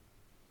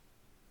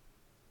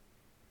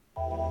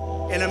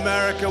In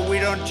America, we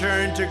don't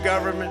turn to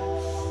government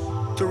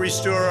to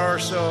restore our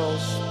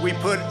souls. We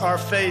put our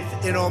faith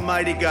in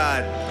Almighty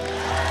God.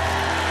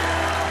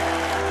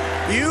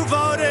 You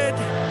voted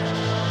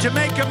to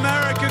make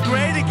America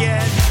great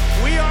again.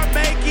 We are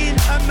making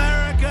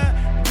America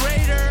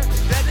greater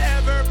than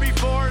ever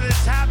before, and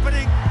it's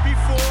happening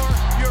before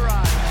your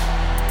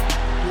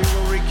eyes. We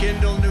will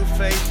rekindle new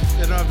faith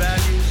in our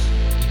values,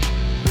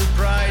 new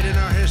pride in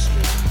our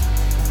history,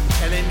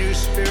 and a new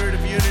spirit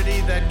of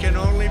unity that can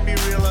only be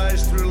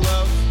realized through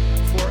love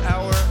for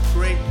our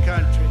great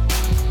country.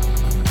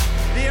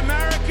 The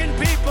American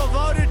people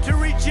voted to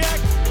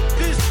reject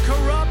this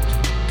corrupt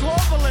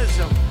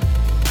globalism.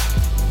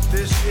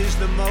 This is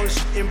the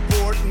most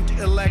important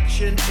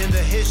election in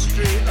the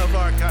history of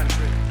our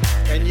country.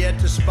 And yet,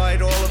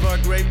 despite all of our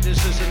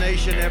greatness as a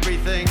nation,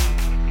 everything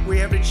we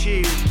have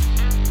achieved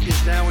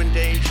is now in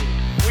danger.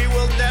 We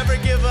will never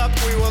give up.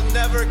 We will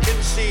never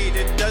concede.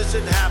 It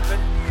doesn't happen.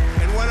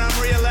 And when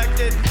I'm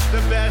reelected,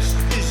 the best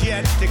is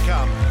yet to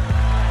come.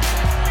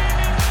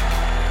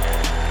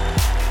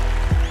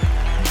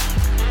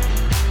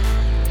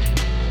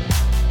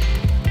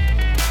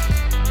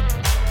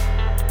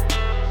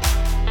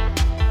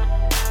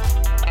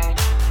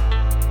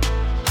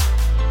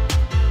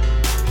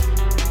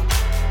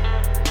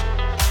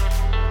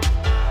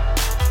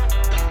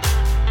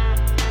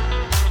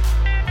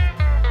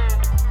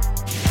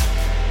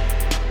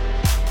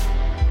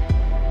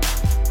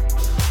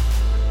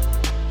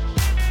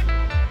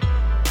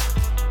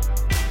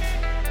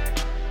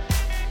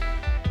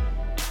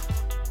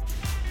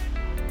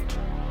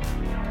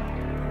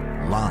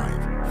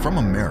 Live from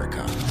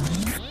America,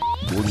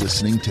 you're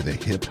listening to the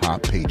Hip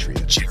Hop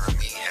Patriot,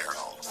 Jeremy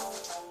Herrell.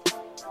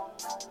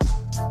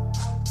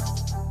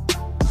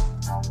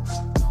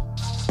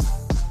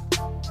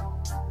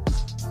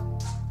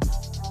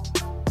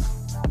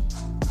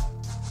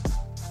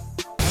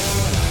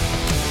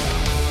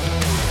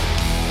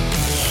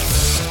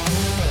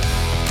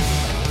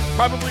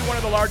 Probably one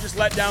of the largest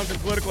letdowns in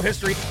political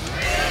history.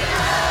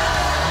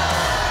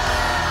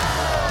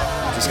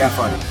 Just keep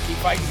fighting. Keep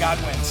fighting, God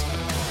wins.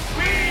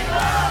 We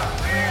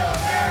love real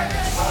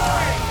American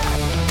boys.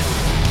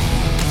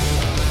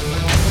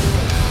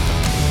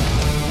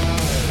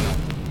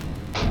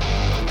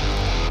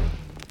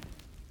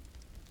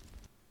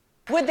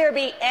 Would there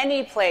be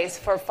any place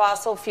for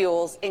fossil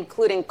fuels,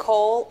 including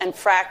coal and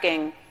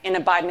fracking, in a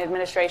Biden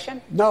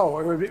administration?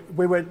 No,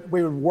 we would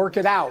work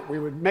it out. We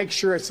would make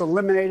sure it's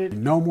eliminated.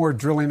 No more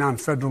drilling on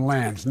federal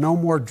lands. No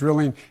more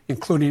drilling,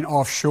 including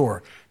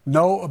offshore.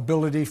 No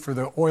ability for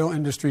the oil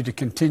industry to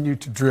continue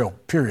to drill,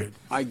 period.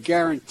 I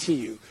guarantee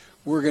you,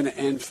 we're going to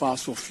end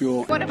fossil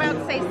fuel. What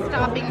about, say,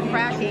 stopping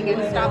fracking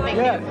and stopping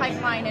new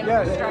pipeline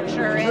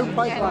infrastructure?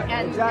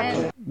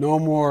 Exactly. No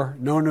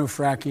new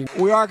fracking.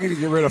 We are going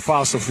to get rid of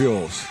fossil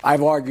fuels.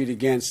 I've argued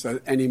against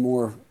any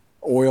more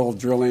oil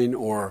drilling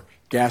or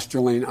gas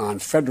drilling on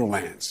federal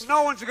lands.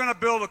 No one's going to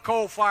build a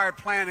coal-fired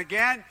plant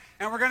again,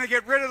 and we're going to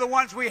get rid of the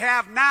ones we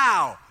have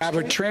now. Have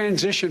a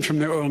transition from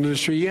the oil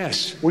industry,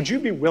 yes. Would you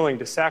be willing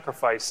to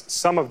sacrifice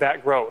some of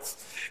that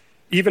growth,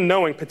 even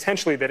knowing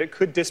potentially that it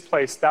could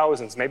displace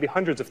thousands, maybe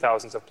hundreds of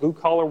thousands of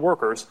blue-collar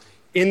workers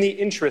in the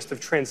interest of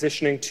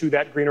transitioning to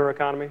that greener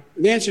economy?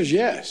 The answer is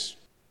yes.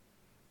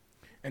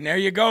 And there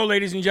you go,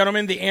 ladies and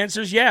gentlemen. The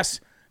answer is yes.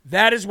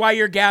 That is why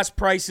your gas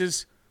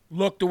prices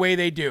look the way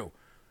they do.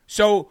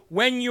 So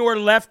when your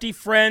lefty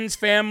friends,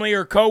 family,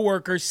 or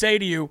coworkers say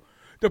to you,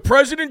 the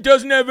president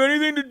doesn't have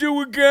anything to do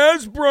with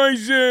gas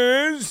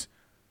prices,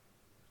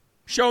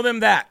 show them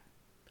that.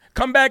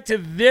 Come back to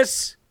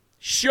this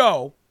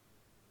show,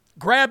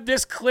 grab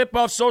this clip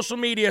off social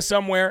media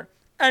somewhere,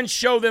 and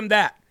show them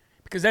that.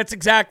 Because that's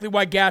exactly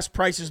why gas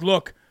prices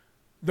look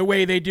the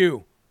way they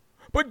do.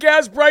 But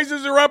gas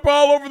prices are up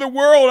all over the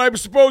world. I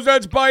suppose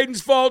that's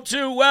Biden's fault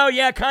too. Well,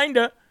 yeah, kind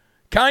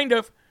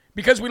of.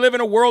 Because we live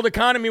in a world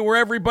economy where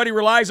everybody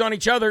relies on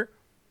each other.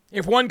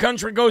 If one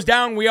country goes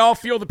down, we all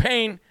feel the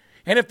pain.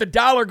 And if the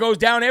dollar goes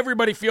down,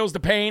 everybody feels the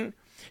pain.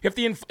 If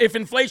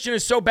inflation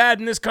is so bad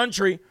in this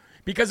country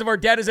because of our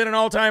debt is at an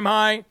all-time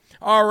high,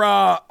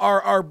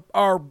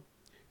 our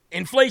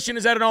inflation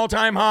is at an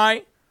all-time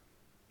high,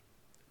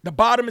 the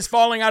bottom is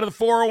falling out of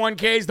the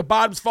 401ks, the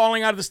bottom's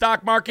falling out of the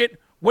stock market,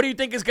 what do you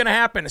think is going to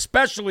happen,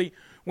 especially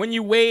when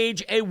you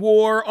wage a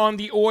war on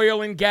the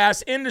oil and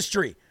gas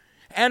industry?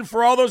 And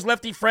for all those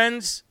lefty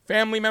friends,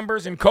 family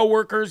members, and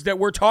coworkers that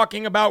we're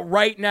talking about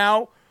right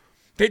now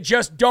that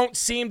just don't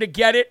seem to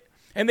get it,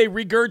 and they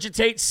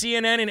regurgitate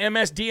CNN and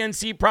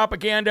MSDNC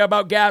propaganda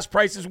about gas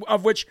prices,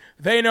 of which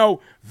they know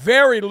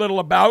very little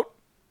about,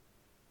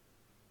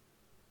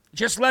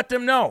 just let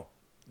them know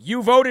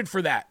you voted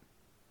for that.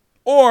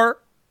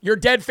 Or your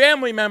dead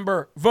family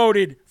member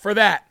voted for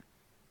that.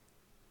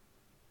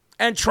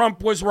 And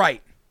Trump was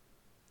right.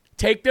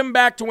 Take them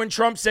back to when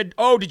Trump said,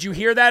 oh, did you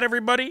hear that,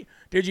 everybody?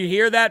 Did you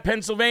hear that,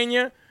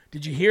 Pennsylvania?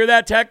 Did you hear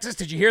that, Texas?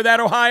 Did you hear that,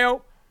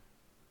 Ohio?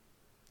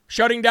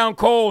 Shutting down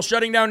coal,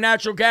 shutting down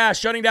natural gas,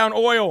 shutting down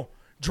oil,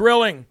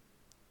 drilling.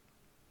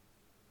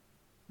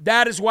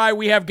 That is why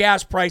we have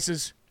gas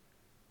prices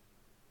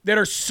that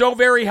are so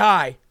very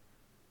high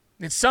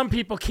that some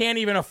people can't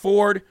even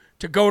afford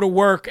to go to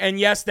work. And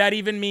yes, that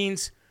even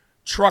means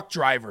truck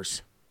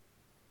drivers.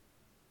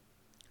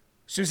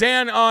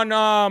 Suzanne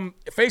on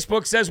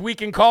Facebook says we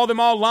can call them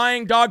all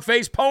lying,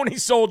 dog-faced pony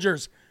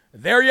soldiers.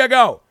 There you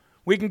go.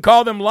 We can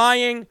call them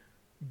lying,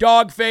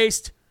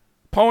 dog-faced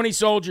pony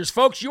soldiers.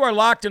 Folks, you are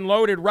locked and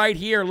loaded right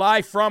here,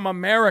 live from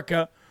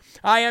America.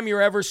 I am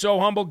your ever so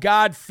humble,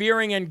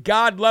 God-fearing, and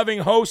God-loving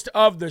host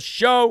of the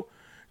show,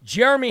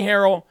 Jeremy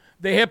Harrell,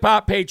 the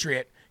hip-hop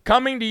patriot,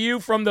 coming to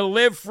you from the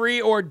live free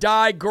or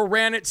die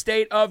granite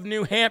state of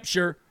New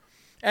Hampshire.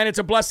 And it's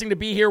a blessing to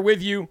be here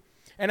with you.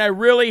 And I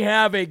really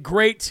have a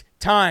great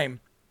time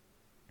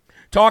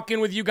talking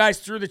with you guys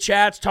through the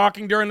chats,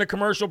 talking during the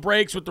commercial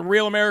breaks with the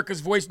Real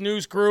America's Voice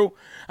news crew.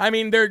 I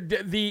mean,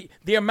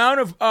 the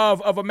amount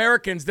of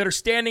Americans that are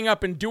standing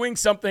up and doing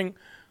something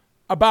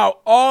about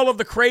all of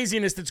the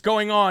craziness that's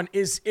going on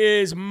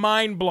is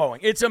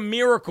mind-blowing. It's a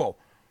miracle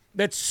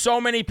that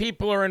so many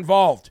people are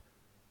involved.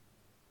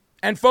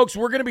 And folks,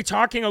 we're going to be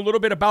talking a little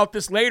bit about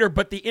this later,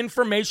 but the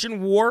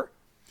information war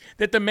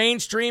that the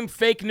mainstream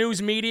fake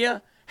news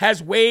media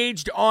has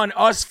waged on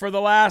us for the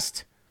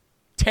last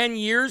 10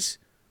 years,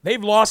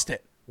 they've lost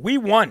it. We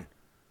won.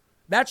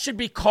 That should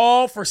be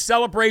call for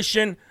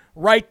celebration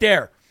right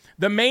there.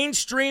 The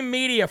mainstream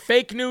media,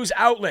 fake news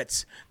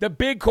outlets, the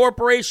big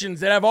corporations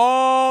that have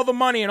all the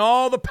money and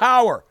all the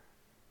power,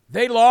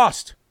 they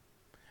lost.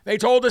 They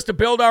told us to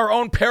build our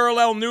own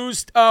parallel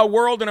news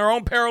world and our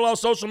own parallel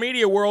social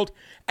media world,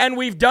 and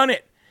we've done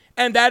it.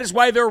 And that is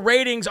why their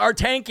ratings are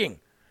tanking.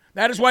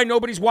 That is why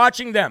nobody's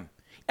watching them.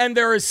 And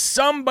there is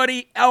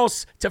somebody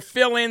else to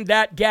fill in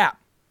that gap.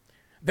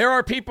 There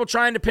are people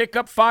trying to pick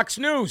up Fox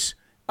News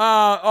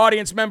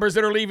audience members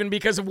that are leaving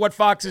because of what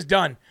Fox has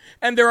done.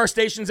 And there are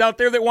stations out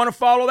there that want to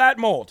follow that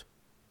mold.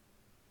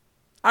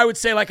 I would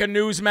say like a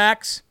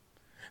Newsmax.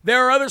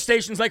 There are other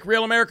stations like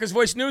Real America's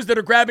Voice News that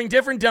are grabbing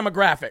different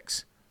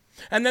demographics.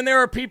 And then there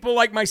are people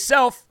like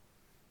myself,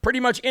 pretty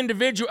much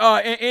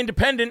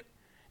independent,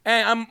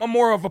 and I'm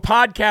more of a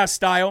podcast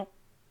style.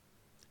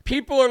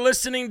 People are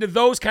listening to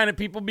those kind of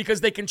people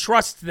because they can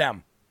trust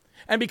them.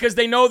 And because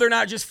they know they're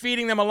not just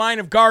feeding them a line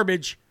of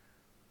garbage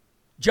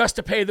just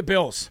to pay the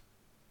bills.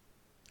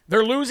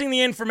 They're losing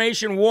the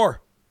information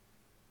war.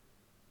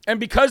 And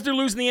because they're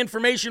losing the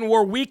information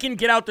war, we can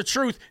get out the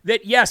truth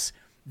that, yes,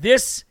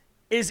 this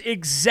is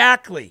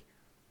exactly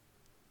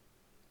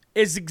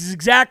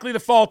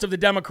the fault of the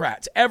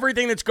Democrats.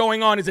 Everything that's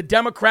going on is a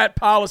Democrat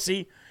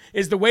policy,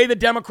 is the way the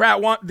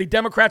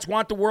Democrats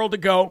want the world to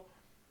go,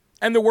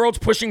 and the world's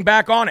pushing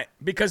back on it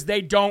because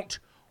they don't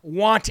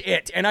want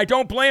it. And I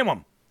don't blame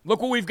them. Look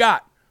what we've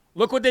got.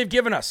 Look what they've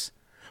given us.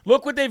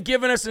 Look what they've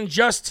given us in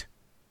just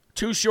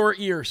 2 short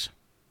years.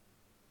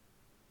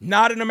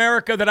 Not an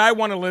America that I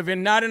want to live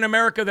in. Not an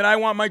America that I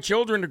want my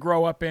children to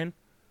grow up in.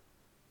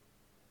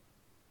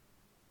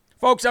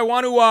 Folks, I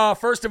want to,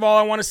 first of all,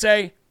 I want to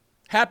say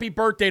happy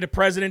birthday to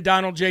President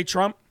Donald J.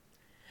 Trump.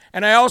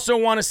 And I also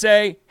want to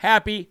say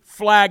happy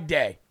Flag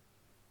Day.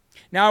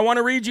 Now, I want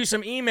to read you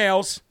some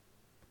emails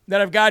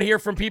that I've got here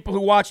from people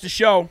who watch the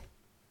show.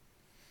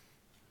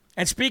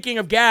 And speaking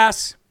of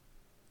gas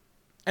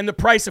and the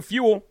price of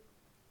fuel,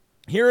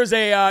 here is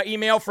a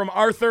email from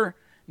Arthur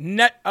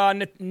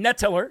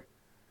Nettler,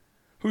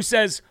 who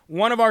says,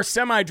 one of our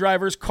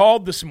semi-drivers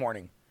called this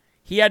morning.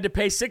 He had to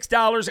pay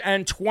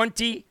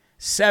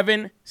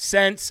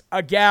 $6.27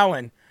 a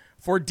gallon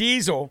for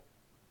diesel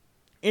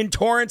in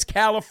Torrance,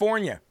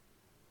 California.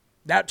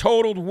 That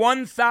totaled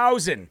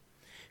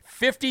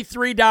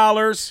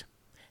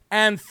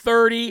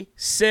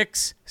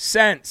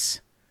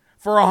 $1,053.36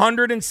 for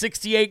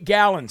 168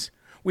 gallons.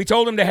 We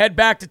told him to head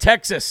back to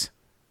Texas.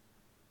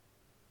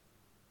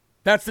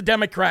 That's the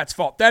Democrats'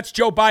 fault. That's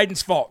Joe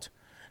Biden's fault.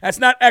 That's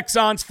not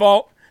Exxon's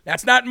fault.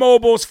 That's not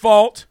Mobil's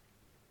fault.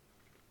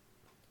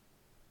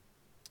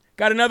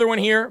 Got another one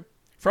here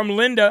from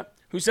Linda,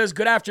 who says,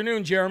 good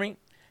afternoon, Jeremy.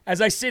 As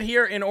I sit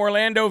here in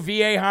Orlando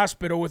VA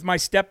Hospital with my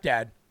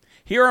stepdad,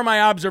 here are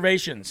my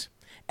observations.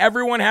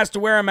 Everyone has to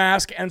wear a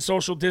mask and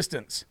social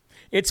distance.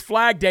 It's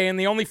Flag Day, and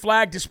the only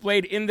flag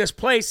displayed in this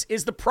place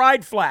is the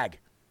pride flag.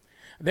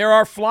 There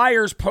are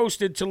flyers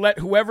posted to let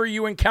whoever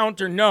you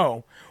encounter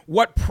know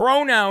what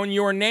pronoun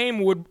your name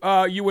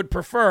you would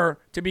prefer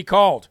to be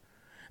called.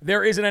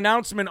 There is an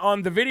announcement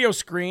on the video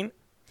screen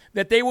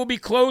that they will be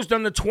closed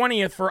on the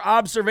 20th for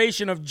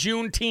observation of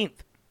Juneteenth,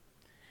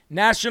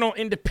 National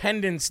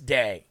Independence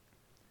Day.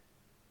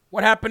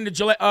 What happened to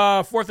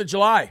 4th of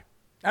July?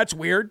 That's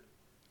weird.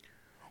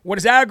 What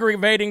is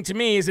aggravating to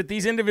me is that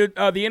these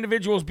the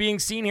individuals being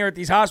seen here at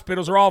these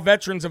hospitals are all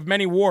veterans of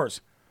many wars.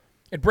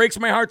 It breaks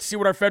my heart to see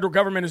what our federal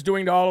government is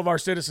doing to all of our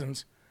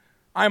citizens.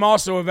 I'm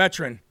also a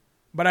veteran,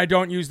 but I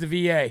don't use the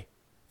VA.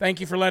 Thank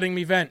you for letting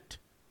me vent.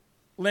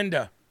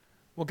 Linda.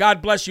 Well,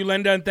 God bless you,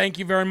 Linda, and thank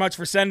you very much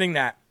for sending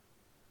that.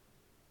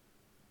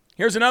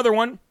 Here's another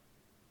one.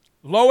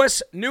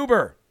 Lois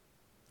Newber.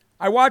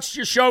 I watched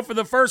your show for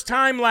the first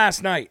time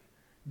last night.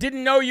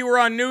 Didn't know you were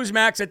on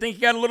Newsmax. I think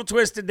you got a little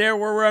twisted there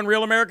where we're on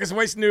Real America's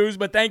Voice News,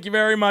 but thank you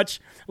very much,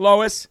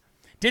 Lois.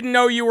 Didn't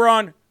know you were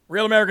on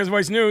Real America's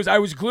Voice News. I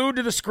was glued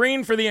to the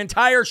screen for the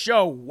entire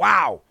show.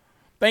 Wow.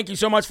 Thank you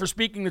so much for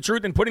speaking the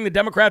truth and putting the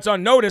Democrats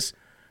on notice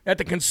that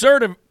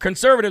the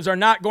conservatives are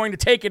not going to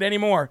take it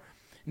anymore.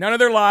 None of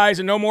their lies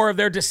and no more of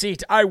their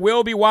deceit. I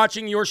will be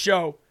watching your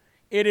show.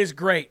 It is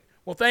great.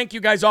 Well, thank you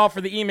guys all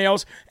for the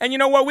emails. And you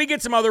know what? We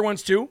get some other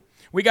ones too.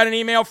 We got an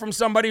email from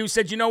somebody who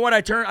said, you know what?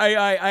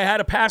 I had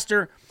a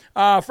pastor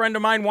friend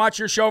of mine watch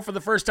your show for the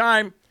first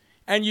time,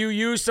 and you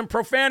used some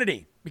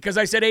profanity because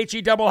I said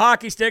HE double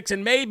hockey sticks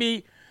and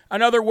maybe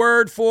another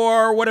word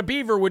for what a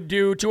beaver would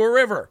do to a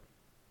river.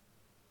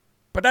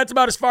 But that's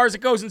about as far as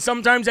it goes, and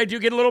sometimes I do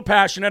get a little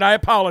passionate. I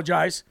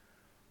apologize.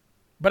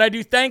 But I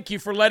do thank you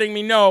for letting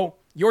me know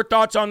your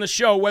thoughts on the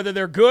show, whether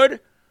they're good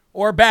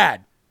or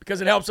bad,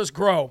 because it helps us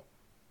grow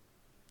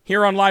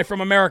here on Live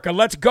from America.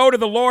 Let's go to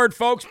the Lord,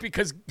 folks,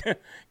 because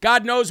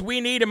God knows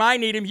we need him. I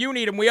need him. You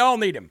need him. We all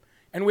need him.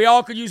 And we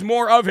all could use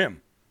more of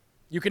him.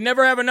 You can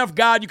never have enough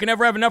God. You can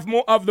never have enough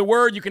more of the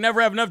Word. You can never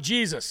have enough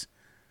Jesus.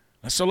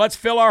 So let's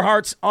fill our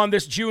hearts on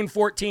this June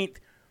 14th,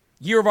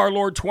 year of our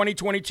Lord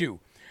 2022.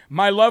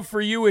 My love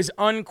for you is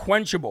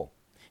unquenchable.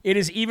 It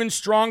is even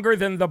stronger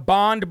than the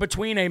bond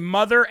between a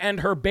mother and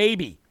her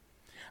baby.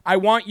 I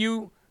want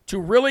you to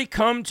really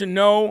come to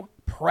know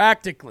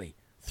practically,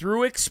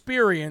 through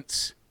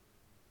experience,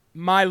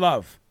 my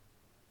love,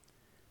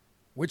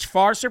 which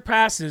far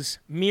surpasses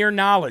mere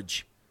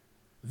knowledge.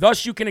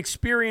 Thus you can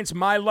experience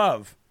my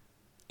love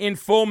in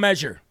full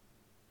measure.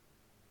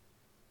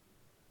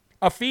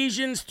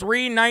 Ephesians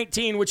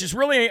 3:19, which is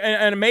really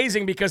an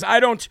amazing because I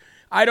don't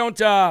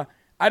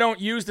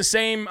use the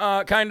same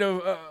kind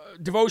of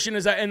devotion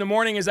as in the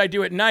morning as I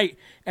do at night.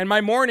 And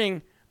my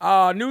morning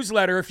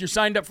newsletter, if you're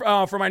signed up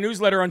for my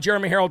newsletter on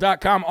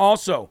jeremyherald.com,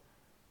 also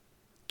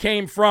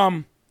came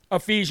from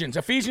Ephesians.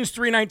 Ephesians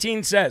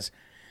 3:19 says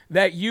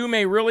that you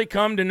may really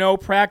come to know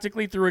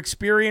practically through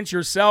experience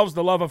yourselves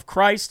the love of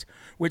Christ,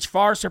 which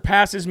far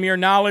surpasses mere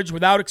knowledge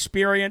without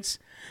experience,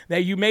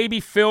 that you may be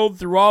filled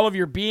through all of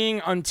your being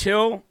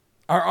unto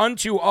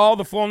all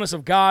the fullness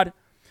of God,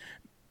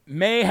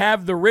 may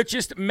have the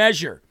richest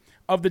measure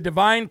of the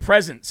divine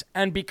presence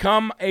and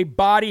become a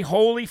body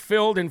wholly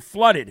filled and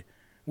flooded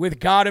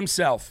with God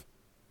himself.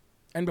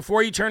 And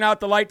before you turn out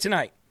the light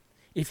tonight,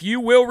 if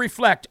you will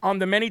reflect on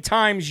the many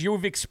times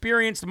you've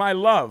experienced my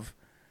love,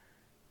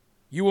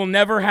 you will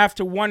never have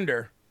to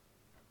wonder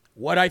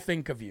what I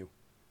think of you.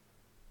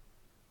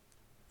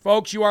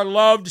 Folks, you are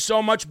loved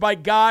so much by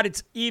God,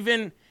 it's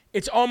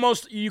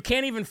almost, you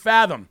can't even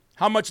fathom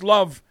how much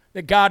love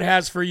that God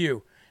has for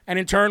you. And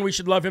in turn, we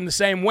should love him the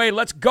same way.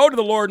 Let's go to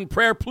the Lord in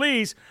prayer.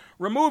 Please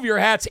remove your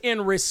hats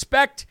in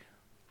respect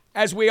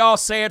as we all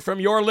say it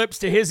from your lips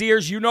to his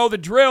ears. You know the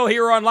drill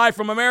here on Live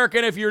from America.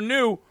 And if you're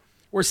new,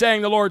 we're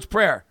saying the Lord's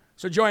Prayer.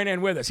 So join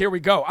in with us. Here we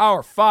go.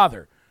 Our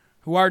Father,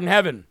 who art in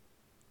heaven,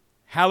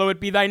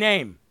 hallowed be thy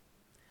name.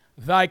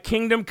 Thy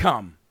kingdom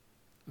come.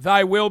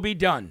 Thy will be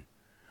done,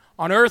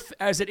 on earth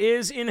as it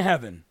is in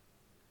heaven.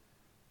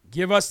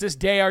 Give us this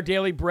day our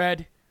daily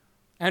bread,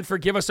 and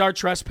forgive us our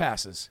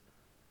trespasses,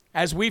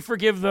 as we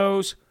forgive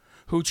those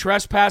who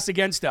trespass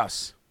against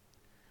us.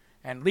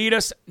 And lead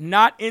us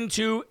not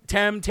into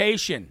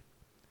temptation,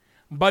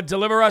 but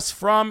deliver us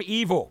from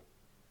evil.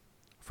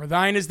 For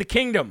thine is the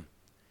kingdom,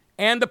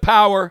 and the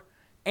power,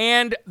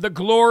 and the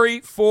glory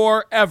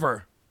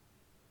forever.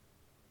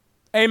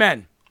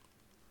 Amen.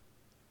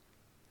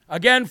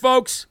 Again,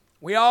 folks,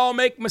 we all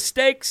make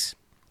mistakes.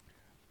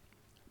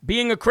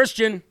 Being a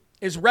Christian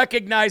is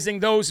recognizing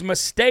those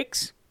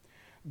mistakes,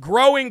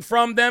 growing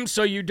from them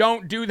so you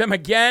don't do them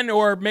again,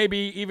 or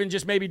maybe even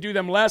just maybe do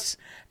them less,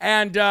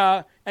 and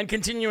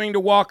continuing to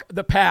walk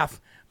the path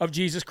of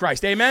Jesus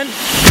Christ. Amen?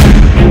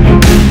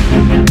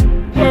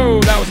 Oh,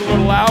 that was a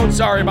little loud.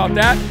 Sorry about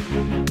that.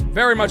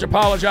 Very much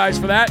apologize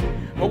for that.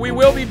 But we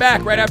will be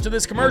back right after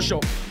this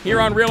commercial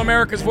here on Real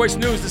America's Voice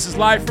News. This is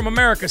Live from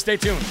America. Stay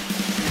tuned.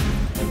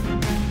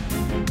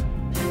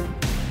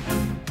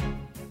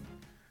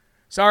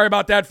 Sorry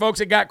about that, folks.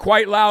 It got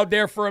quite loud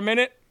there for a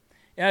minute.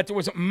 It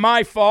was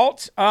my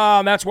fault.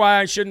 That's why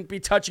I shouldn't be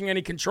touching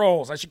any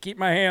controls. I should keep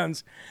my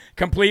hands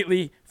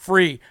completely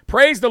free.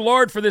 Praise the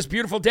Lord for this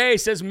beautiful day,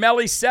 says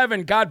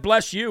Melly7. God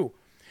bless you.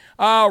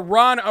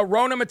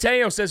 Rona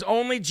Mateo says,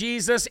 only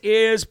Jesus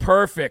is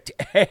perfect.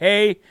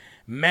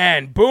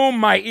 Amen. Boom,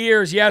 my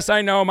ears. Yes,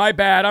 I know. My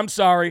bad. I'm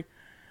sorry.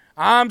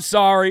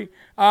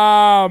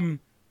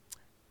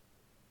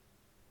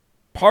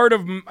 Part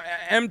of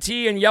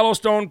MT and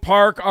Yellowstone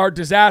Park are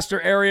disaster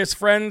areas.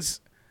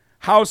 Friends'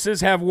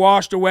 houses have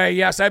washed away.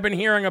 Yes, I've been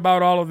hearing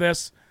about all of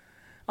this.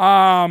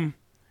 My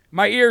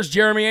ears,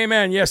 Jeremy.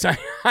 Amen. Yes, I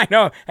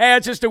know. Hey,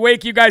 it's just to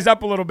wake you guys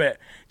up a little bit.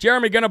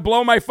 Jeremy, going to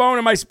blow my phone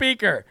and my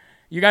speaker.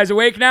 You guys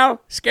awake now?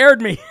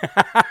 Scared me.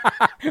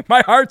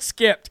 My heart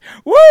skipped.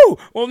 Woo!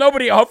 Well,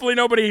 hopefully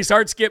nobody's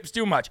heart skips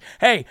too much.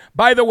 Hey,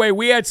 by the way,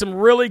 we had some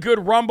really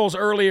good rumbles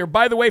earlier.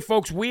 By the way,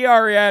 folks, we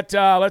are at,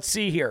 let's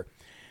see here,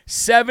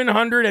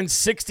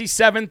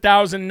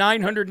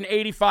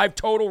 767,985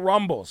 total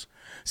rumbles.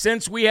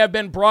 since we have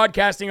been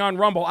broadcasting on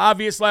Rumble.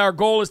 Obviously, our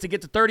goal is to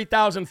get to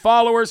 30,000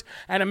 followers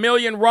and 1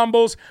 million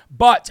Rumbles,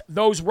 but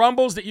those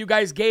Rumbles that you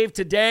guys gave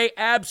today,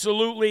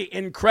 absolutely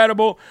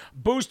incredible.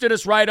 Boosted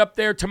us right up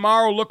there.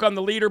 Tomorrow, look on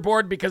the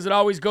leaderboard because it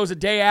always goes a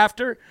day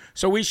after,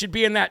 so we should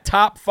be in that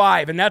top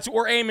 5, and that's what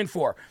we're aiming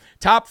for.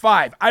 Top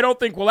 5. I don't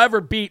think we'll ever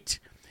beat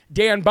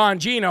Dan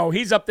Bongino.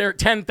 He's up there at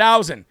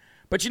 10,000.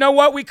 But you know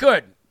what? We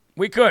could.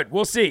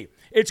 We'll see.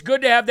 It's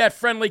good to have that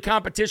friendly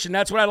competition.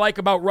 That's what I like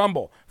about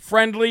Rumble.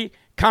 Friendly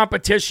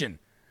competition.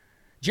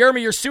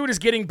 Jeremy, your suit is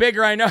getting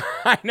bigger. I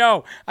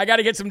know. I got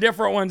to get some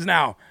different ones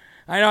now.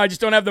 I know. I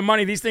just don't have the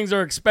money. These things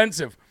are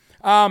expensive.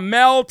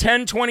 Mel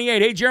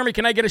 1028. Hey, Jeremy,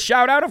 can I get a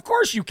shout out? Of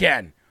course you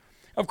can.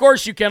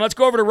 Let's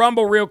go over to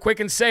Rumble real quick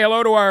and say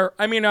hello to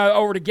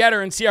over to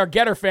Getter and see our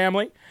Getter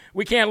family.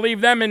 We can't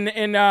leave them in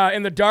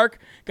the dark.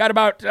 Got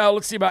about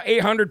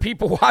 800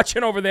 people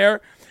watching over there.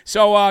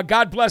 So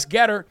God bless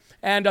Getter,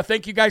 and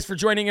thank you guys for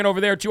joining in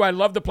over there too. I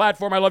love the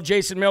platform. I love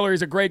Jason Miller.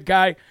 He's a great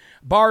guy.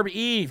 Barb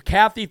Eve,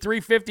 Kathy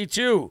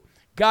 352.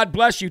 God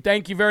bless you.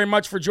 Thank you very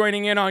much for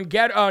joining in on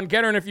Getter.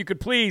 And if you could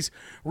please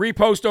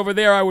repost over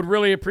there, I would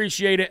really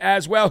appreciate it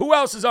as well. Who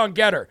else is on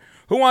Getter?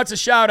 Who wants a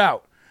shout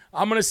out?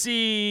 I'm going to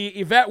see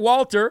Yvette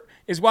Walter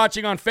is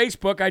watching on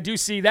Facebook. I do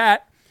see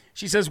that.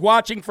 She says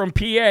watching from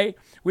PA.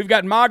 We've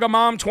got MAGA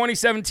Mom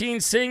 2017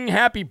 sing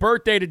happy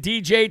birthday to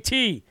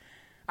DJT.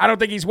 I don't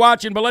think he's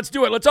watching, but let's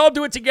do it. Let's all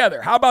do it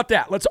together. How about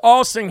that? Let's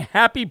all sing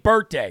happy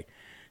birthday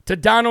to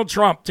Donald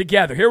Trump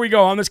together. Here we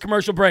go on this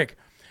commercial break.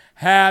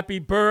 Happy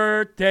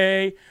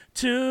birthday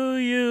to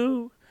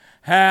you.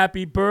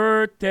 Happy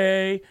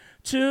birthday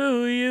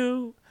to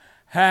you.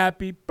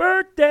 Happy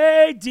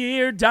birthday,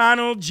 dear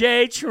Donald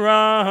J.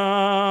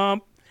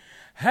 Trump.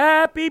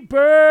 Happy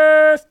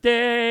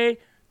birthday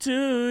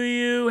to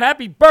you.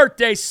 Happy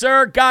birthday,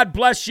 sir. God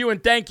bless you,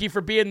 and thank you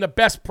for being the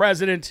best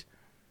president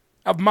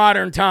of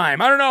modern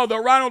time. I don't know,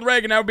 though. Ronald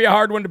Reagan, that would be a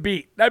hard one to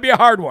beat. That'd be a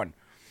hard one.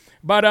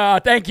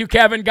 But thank you,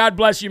 Kevin. God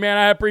bless you, man.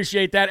 I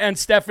appreciate that. And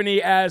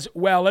Stephanie as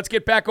well. Let's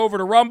get back over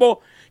to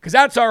Rumble because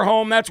that's our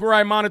home. That's where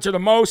I monitor the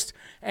most.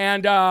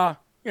 And, I'm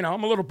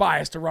a little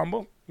biased to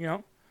Rumble,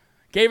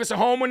 Gave us a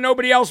home when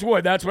nobody else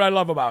would. That's what I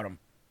love about them.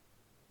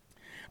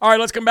 All right,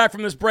 let's come back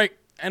from this break,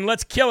 and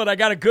let's kill it. I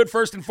got a good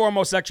first and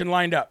foremost section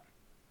lined up.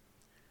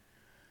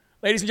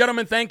 Ladies and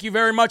gentlemen, thank you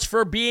very much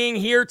for being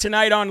here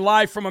tonight on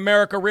Live from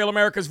America, Real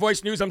America's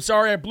Voice News. I'm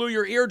sorry I blew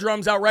your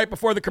eardrums out right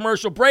before the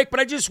commercial break,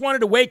 but I just wanted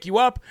to wake you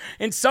up.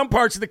 In some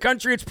parts of the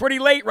country, it's pretty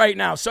late right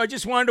now, so I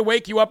just wanted to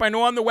wake you up. I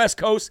know on the West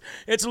Coast,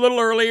 it's a little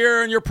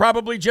earlier, and you're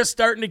probably just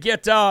starting to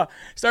get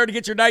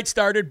your night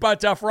started.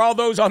 But for all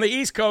those on the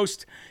East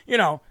Coast,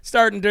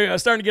 starting to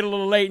get a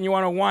little late, and you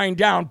want to wind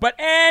down. But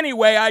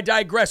anyway, I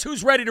digress.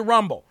 Who's ready to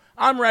rumble?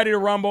 I'm ready to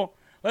rumble.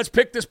 Let's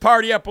pick this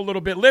party up a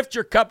little bit. Lift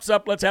your cups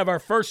up. Let's have our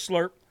first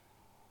slurp.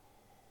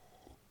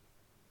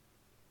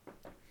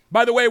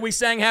 By the way, we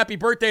sang happy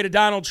birthday to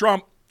Donald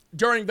Trump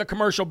during the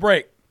commercial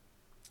break.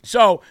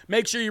 So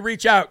make sure you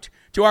reach out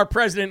to our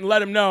president and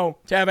let him know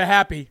to have a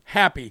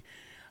happy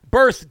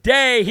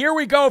birthday. Here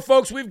we go,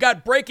 folks. We've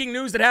got breaking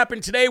news that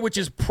happened today, which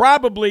is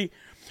probably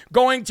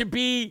going to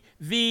be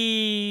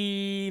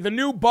the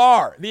new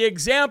bar, the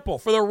example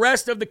for the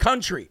rest of the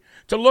country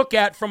to look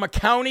at from a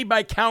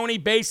county-by-county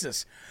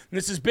basis. And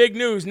this is big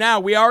news.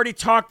 Now, we already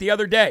talked the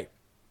other day,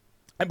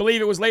 I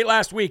believe it was late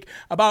last week,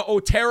 about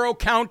Otero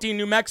County,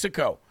 New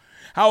Mexico.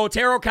 How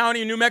Otero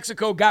County, New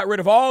Mexico got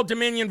rid of all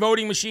Dominion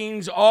voting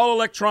machines, all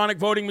electronic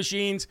voting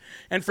machines,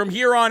 and from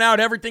here on out,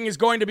 everything is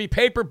going to be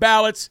paper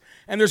ballots,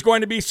 and there's going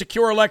to be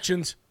secure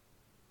elections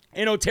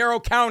in Otero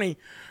County,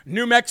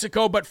 New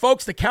Mexico. But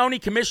folks, the county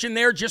commission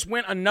there just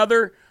went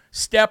another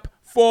step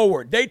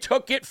forward. They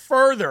took it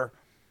further,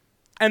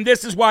 and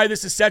this is why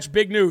this is such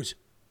big news.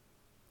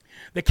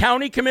 The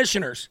county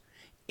commissioners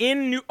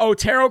in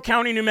Otero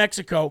County, New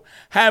Mexico,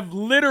 have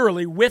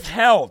literally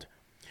withheld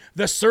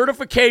the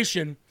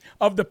certification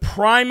of the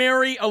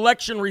primary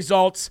election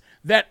results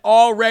that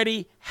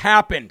already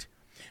happened.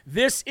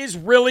 This is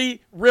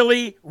really,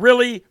 really,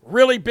 really,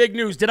 really big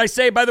news. Did I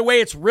say, by the way,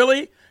 it's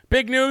really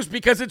big news?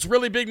 Because it's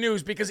really big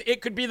news, because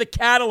it could be the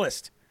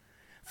catalyst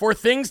for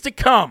things to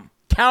come,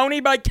 county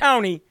by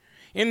county,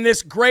 in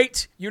this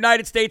great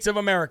United States of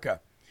America.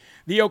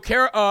 The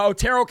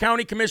Otero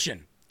County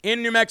Commission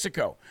in New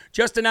Mexico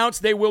just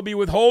announced they will be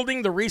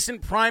withholding the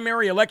recent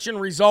primary election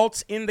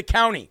results in the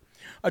county.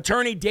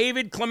 Attorney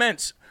David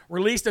Clements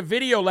released a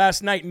video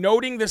last night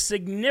noting the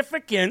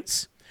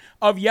significance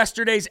of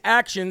yesterday's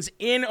actions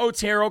in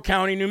Otero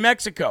County, New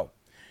Mexico.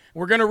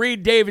 We're going to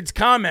read David's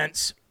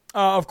comments,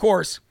 of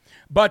course,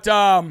 but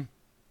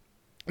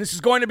this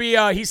is going to be,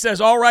 he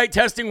says, all right,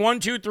 testing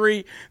 1, 2,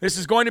 3. This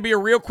is going to be a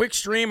real quick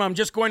stream. I'm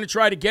just going to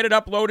try to get it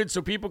uploaded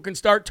so people can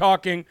start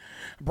talking.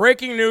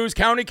 Breaking news,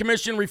 County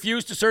Commission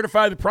refused to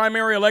certify the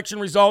primary election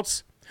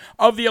results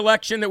of the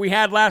election that we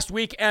had last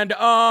week. And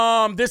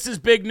this is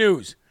big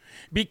news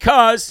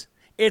because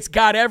it's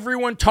got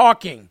everyone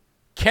talking.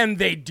 Can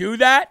they do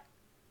that?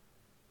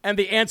 And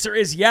the answer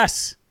is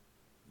yes.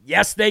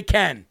 Yes, they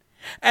can.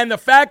 And the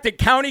fact that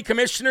county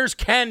commissioners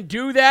can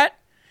do that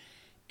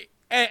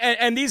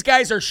And these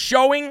guys are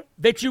showing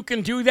that you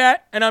can do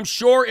that, and I'm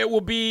sure it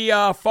will be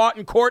fought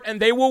in court, and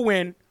they will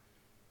win.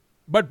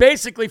 But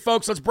basically,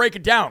 folks, let's break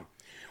it down.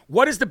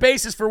 What is the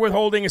basis for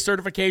withholding a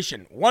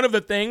certification? One of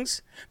the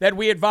things that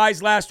we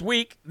advised last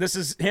week, this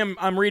is him,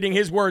 I'm reading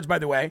his words, by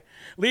the way,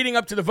 leading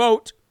up to the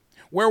vote,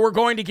 where we're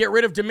going to get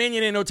rid of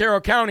Dominion in Otero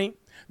County,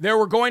 there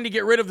we're going to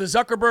get rid of the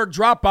Zuckerberg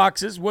drop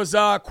boxes, was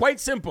quite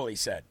simple, he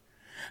said.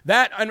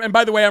 That, and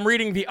by the way, I'm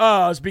reading the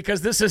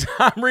because this is,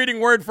 I'm reading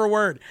word for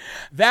word.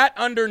 That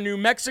under New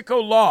Mexico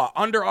law,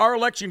 under our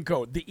election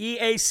code, the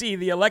EAC,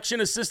 the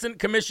Election Assistant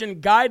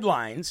Commission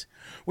guidelines,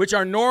 which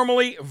are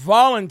normally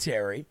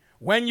voluntary,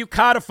 when you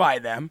codify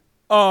them,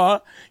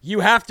 you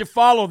have to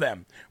follow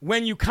them.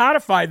 When you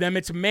codify them,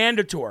 it's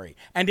mandatory.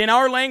 And in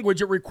our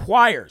language, it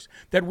requires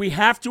that we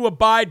have to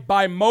abide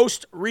by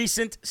most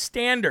recent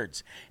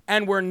standards.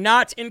 And we're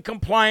not in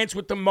compliance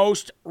with the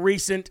most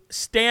recent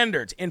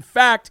standards. In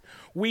fact,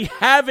 we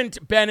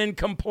haven't been in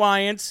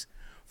compliance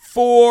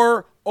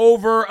for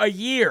over a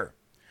year.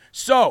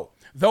 So,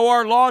 though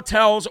our law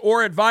tells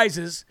or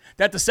advises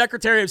that the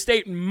Secretary of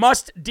State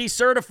must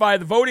decertify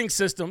the voting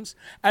systems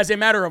as a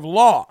matter of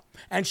law,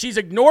 and she's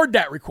ignored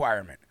that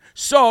requirement.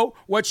 So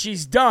what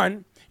she's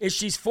done is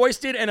she's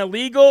foisted an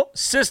illegal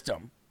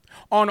system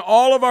on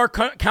all of our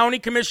county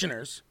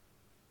commissioners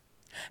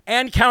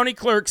and county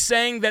clerks,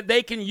 saying that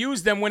they can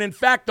use them when in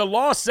fact the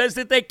law says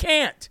that they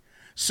can't.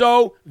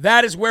 So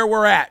that is where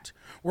we're at.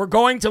 We're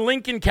going to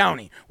Lincoln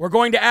County. We're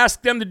going to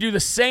ask them to do the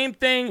same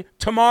thing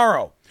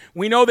tomorrow.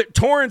 We know that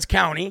Torrance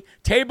County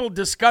tabled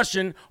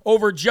discussion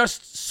over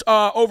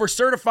over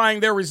certifying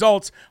their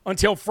results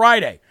until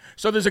Friday.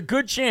 So there's a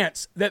good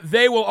chance that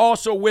they will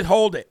also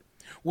withhold it.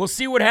 We'll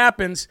see what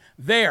happens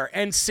there.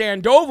 And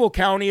Sandoval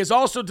County is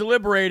also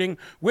deliberating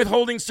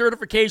withholding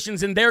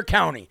certifications in their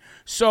county.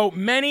 So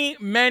many,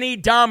 many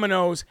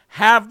dominoes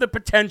have the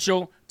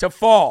potential to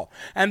fall.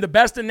 And the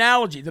best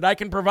analogy that I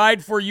can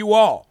provide for you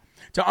all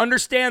to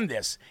understand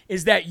this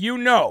is that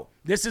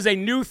this is a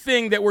new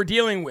thing that we're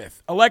dealing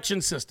with, election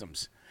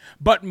systems.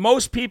 But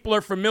most people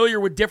are familiar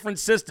with different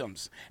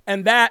systems,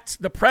 and that's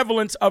the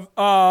prevalence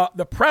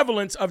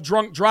of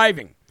drunk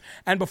driving.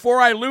 And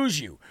before I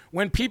lose you,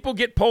 when people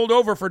get pulled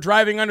over for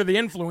driving under the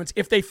influence,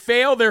 if they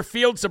fail their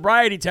field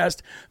sobriety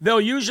test, they'll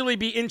usually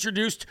be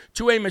introduced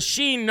to a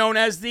machine known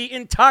as the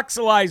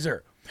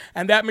Intoxilyzer.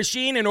 And that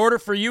machine, in order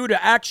for you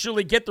to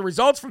actually get the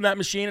results from that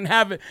machine and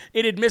have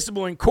it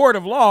admissible in court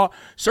of law,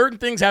 certain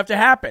things have to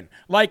happen.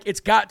 Like it's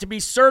got to be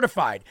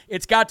certified.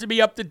 It's got to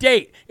be up to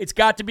date. It's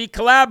got to be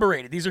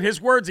collaborated. These are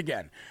his words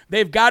again.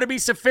 They've got to be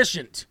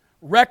sufficient.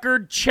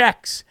 Record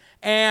checks.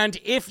 And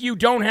if you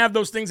don't have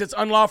those things, it's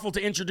unlawful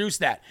to introduce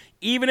that.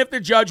 Even if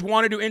the judge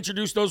wanted to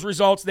introduce those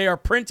results, they are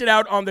printed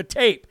out on the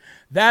tape.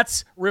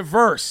 That's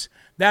reverse.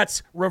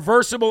 That's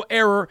reversible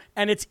error,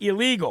 and it's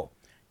illegal.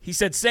 He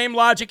said, same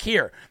logic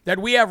here, that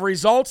we have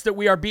results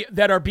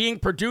that are being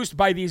produced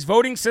by these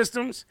voting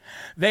systems.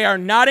 They are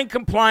not in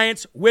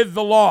compliance with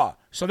the law.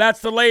 So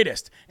that's the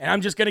latest. And I'm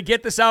just going to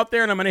get this out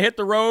there, and I'm going to hit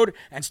the road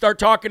and start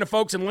talking to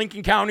folks in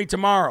Lincoln County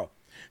tomorrow.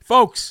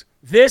 Folks,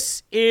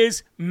 this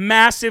is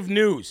massive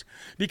news,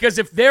 because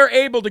if they're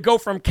able to go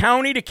from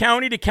county to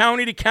county to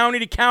county to county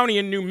to county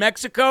in New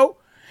Mexico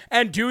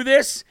and do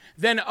this,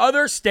 then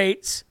other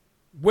states,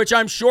 which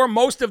I'm sure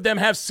most of them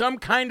have some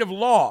kind of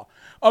law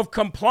of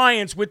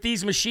compliance with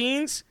these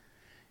machines,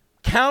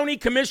 county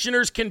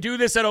commissioners can do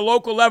this at a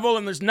local level,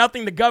 and there's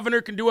nothing the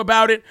governor can do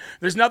about it.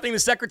 There's nothing the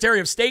Secretary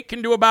of State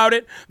can do about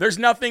it. There's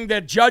nothing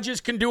that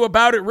judges can do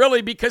about it,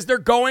 really, because they're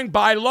going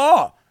by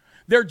law.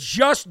 They're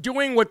just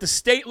doing what the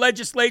state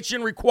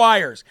legislation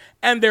requires,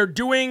 and they're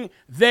doing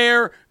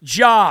their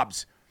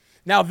jobs.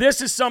 Now,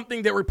 this is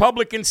something that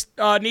Republicans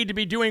need to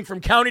be doing from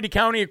county to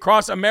county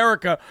across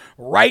America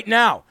right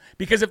now.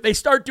 Because if they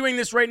start doing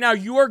this right now,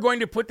 you are going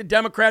to put the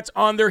Democrats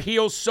on their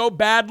heels so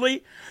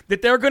badly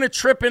that they're going to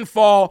trip and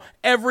fall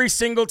every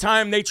single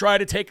time they try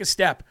to take a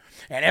step.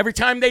 And every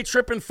time they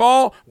trip and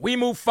fall, we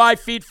move 5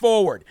 feet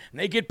forward. And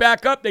they get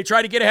back up, they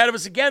try to get ahead of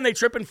us again, they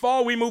trip and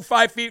fall, we move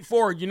 5 feet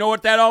forward. You know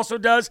what that also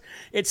does?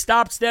 It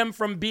stops them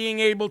from being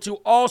able to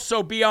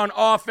also be on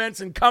offense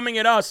and coming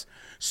at us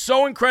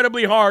so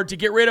incredibly hard to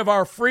get rid of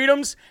our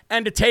freedoms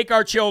and to take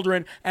our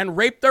children and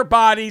rape their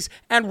bodies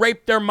and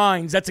rape their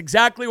minds. That's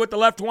exactly what the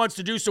left wants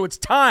to do. So it's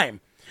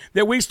time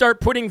that we start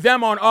putting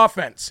them on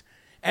offense.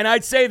 And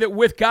I'd say that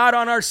with God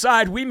on our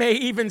side, we may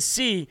even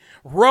see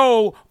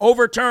Roe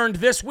overturned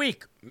this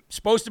week.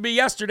 Supposed to be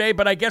yesterday,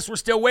 but I guess we're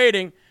still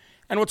waiting.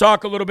 And we'll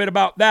talk a little bit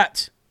about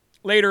that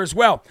later as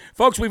well.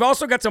 Folks, we've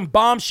also got some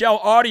bombshell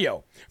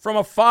audio from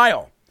a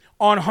file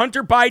on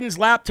Hunter Biden's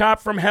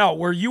laptop from hell,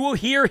 where you will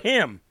hear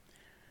him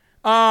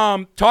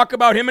talk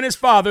about him and his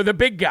father, the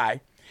big guy.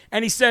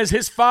 And he says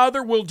his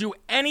father will do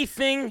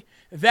anything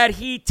that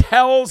he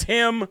tells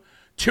him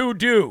to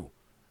do.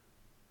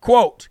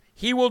 Quote,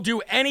 he will do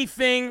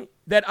anything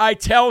that I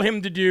tell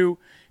him to do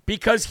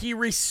because he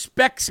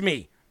respects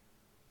me,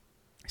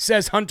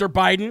 says Hunter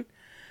Biden.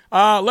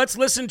 Let's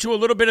listen to a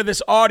little bit of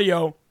this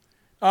audio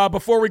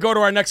before we go to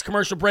our next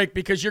commercial break,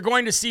 because you're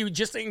going to see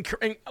just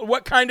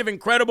what kind of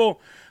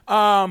incredible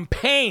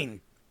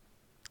pain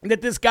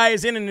that this guy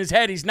is in his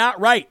head. He's not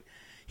right.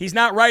 He's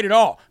not right at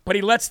all. But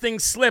he lets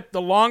things slip.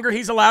 The longer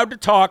he's allowed to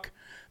talk,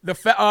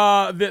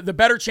 the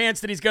better chance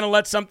that he's going to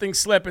let something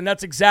slip. And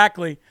that's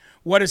exactly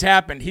what has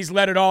happened. He's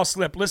let it all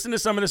slip. Listen to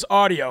some of this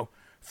audio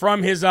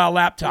from his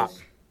laptop.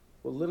 This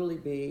will literally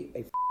be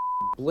a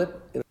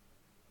blip in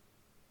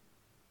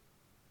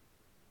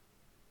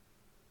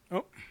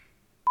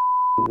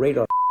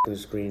radar on the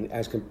screen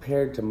as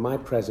compared to my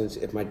presence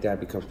if my dad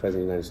becomes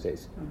president of the United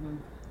States. Mm-hmm.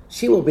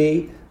 She will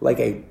be like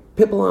a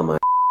pimple on my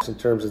in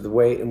terms of the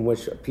way in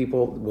which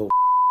people will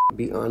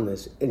be on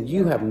this. And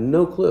you have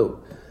no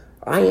clue.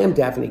 I am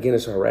Daphne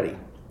Guinness already.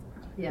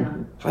 Yeah.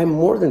 I'm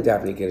more than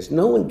Daphne Guinness.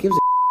 No one gives a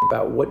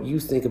about what you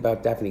think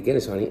about Daphne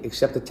Guinness, honey,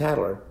 except the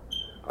Tattler.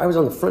 I was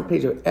on the front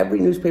page of every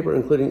newspaper,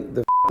 including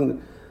the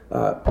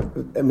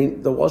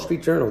Wall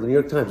Street Journal, the New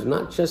York Times,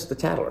 not just the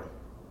Tattler.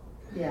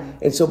 Yeah.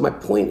 And so my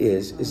point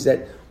is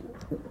that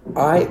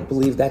I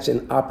believe that's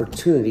an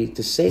opportunity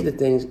to say the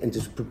things and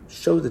to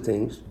show the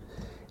things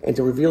and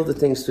to reveal the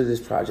things through this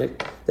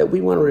project that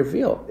we want to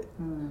reveal.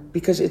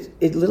 Because it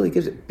literally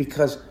gives it,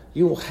 because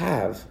you will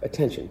have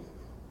attention.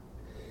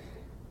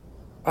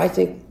 I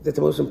think that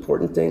the most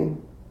important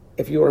thing,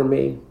 if you are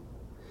me,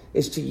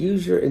 is to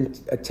use your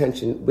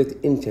attention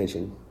with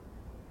intention.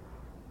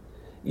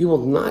 You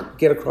will not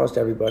get across to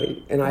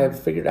everybody, and I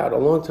have figured out a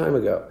long time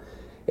ago,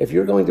 if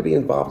you're going to be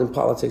involved in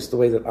politics the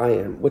way that I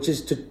am, which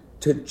is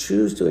to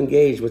choose to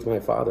engage with my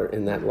father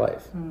in that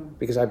life,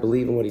 because I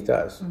believe in what he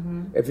does.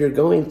 Mm-hmm. If you're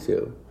going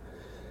to,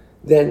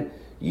 then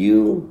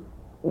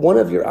one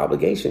of your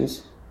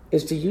obligations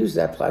is to use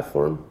that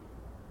platform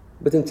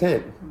with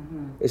intent,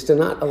 is to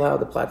not allow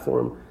the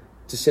platform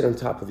to sit on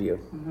top of you.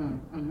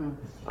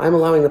 I'm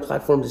allowing the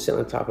platform to sit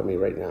on top of me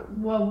right now.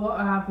 Well, what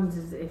happens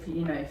is if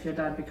your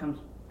dad becomes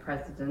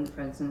president,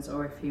 for instance,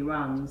 or if he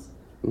runs,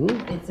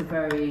 it's a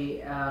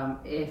very,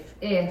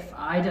 if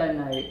I don't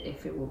know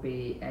if it will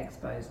be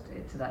exposed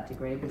to that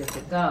degree, but if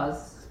it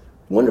does...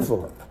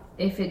 Wonderful.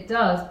 If it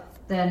does,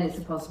 then it's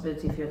a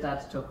possibility for your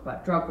dad to talk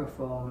about drug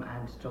reform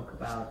and to talk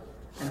about,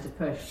 and to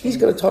push... He's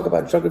going to talk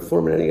about drug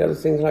reform and any other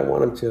thing that I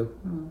want him to.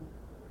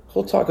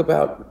 He'll talk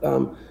about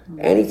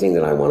anything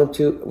that I want him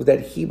to,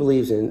 that he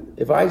believes in.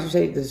 If I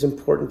say this is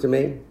important to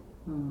me,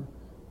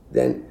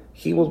 then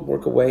he will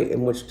work a way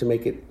in which to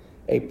make it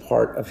a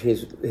part of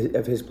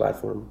his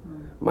platform.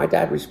 My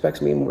dad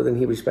respects me more than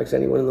he respects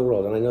anyone in the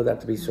world, and I know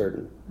that to be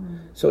certain.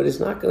 So it is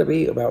not going to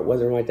be about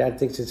whether my dad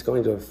thinks it's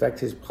going to affect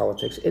his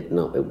politics.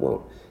 No, it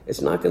won't.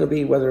 It's not going to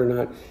be whether or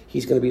not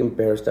he's going to be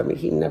embarrassed of me.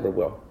 He never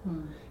will.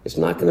 It's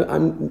not going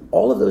to.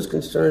 All of those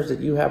concerns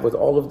that you have with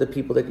all of the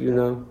people that you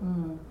know,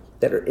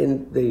 that are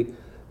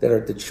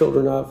the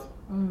children of,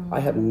 I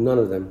have none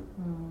of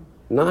them.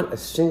 Not a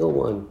single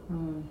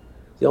one.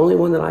 The only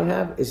one that I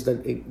have is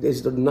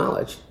the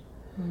knowledge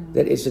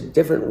that it's a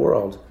different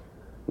world,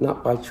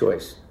 not by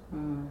choice.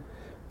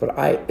 But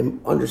I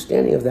am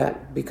understanding of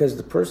that because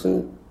the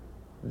person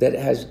that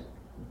has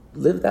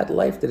lived that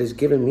life, that has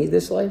given me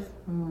this life,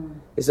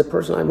 is the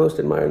person I most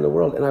admire in the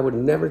world, and I would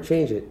never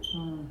change it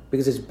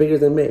because it's bigger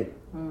than me.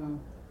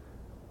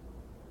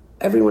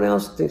 Everyone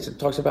else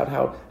talks about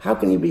how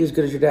can you be as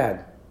good as your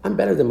dad? I'm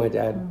better than my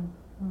dad.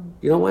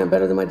 You know why I'm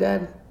better than my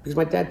dad? Because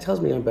my dad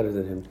tells me I'm better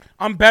than him.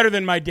 I'm better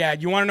than my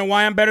dad. You want to know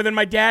why I'm better than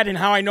my dad and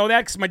how I know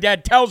that? Because my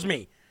dad tells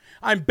me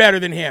I'm better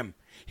than him.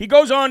 He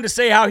goes on to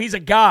say how he's a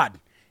god,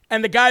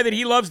 and the guy that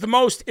he loves the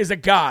most is a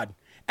god,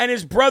 and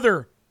his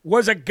brother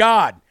was a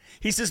god.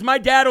 He says, my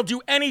dad will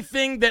do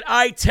anything that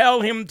I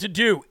tell him to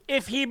do.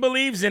 If he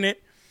believes in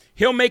it,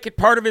 he'll make it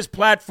part of his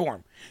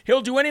platform.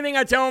 He'll do anything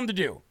I tell him to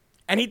do,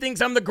 and he thinks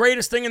I'm the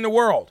greatest thing in the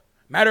world.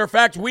 Matter of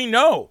fact, we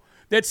know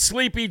that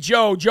Sleepy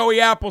Joe, Joey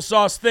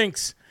Applesauce,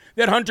 thinks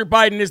that Hunter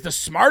Biden is the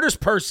smartest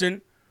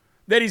person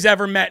that he's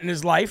ever met in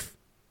his life.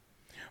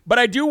 But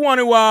I do want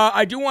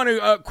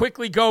to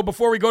quickly go,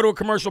 before we go to a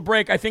commercial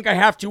break, I think I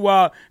have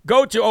to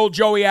go to old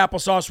Joey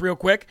Applesauce real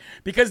quick,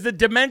 because the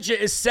dementia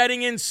is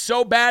setting in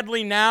so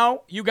badly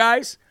now, you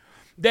guys,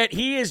 that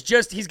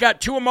he's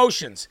got two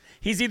emotions.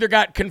 He's either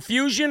got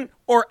confusion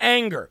or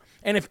anger.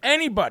 And if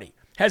anybody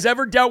has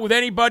ever dealt with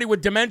anybody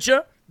with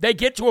dementia, they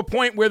get to a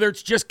point where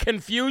it's just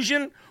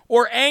confusion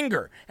or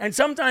anger. And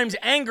sometimes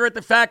anger at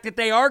the fact that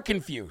they are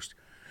confused.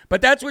 But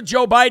that's what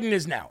Joe Biden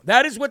is now.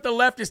 That is what the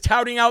left is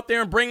touting out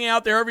there and bringing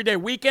out there every day.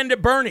 Weekend at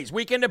Bernie's,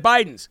 weekend at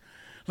Biden's.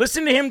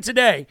 Listen to him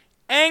today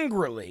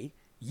angrily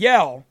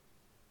yell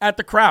at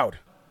the crowd.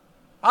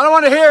 I don't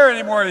want to hear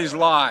any more of these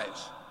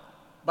lies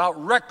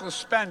about reckless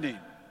spending.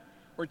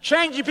 We're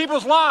changing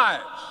people's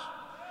lives.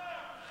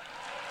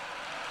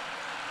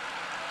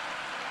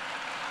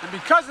 And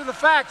because of the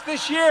fact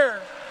this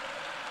year,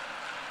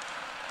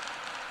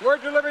 we're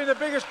delivering the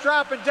biggest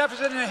drop in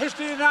deficit in the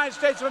history of the United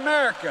States of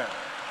America.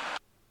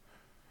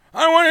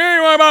 I don't want to hear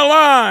anymore about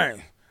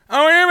lies. I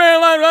don't want to hear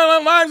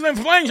about lies and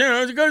inflation.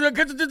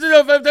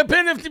 The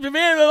pin of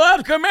the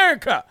lives of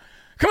America.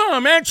 Come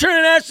on, man. Turn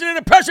an action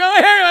into pressure.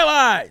 I hear your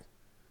lies.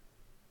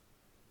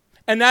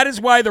 And that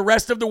is why the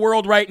rest of the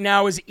world right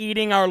now is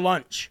eating our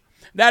lunch.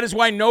 That is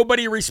why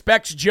nobody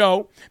respects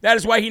Joe. That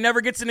is why he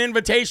never gets an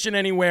invitation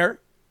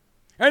anywhere.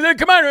 And then,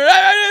 come on.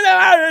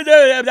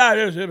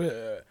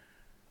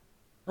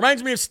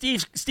 Reminds me of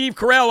Steve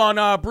Carell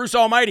on Bruce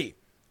Almighty.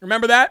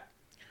 Remember that?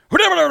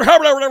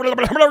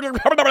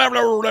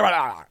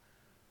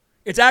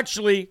 It's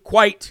actually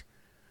quite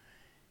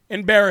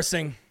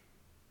embarrassing.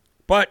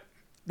 But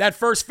that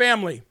first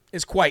family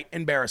is quite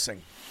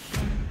embarrassing.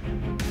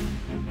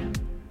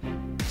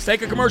 Let's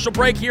take a commercial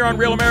break here on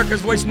Real America's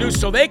Voice News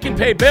so they can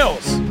pay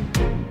bills.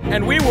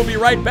 And we will be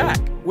right back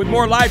with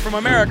more Live from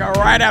America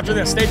right after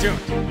this. Stay tuned.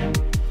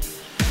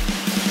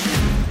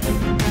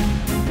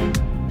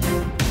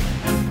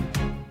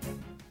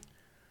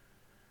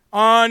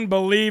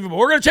 Unbelievable.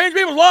 We're going to change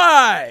people's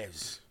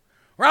lives.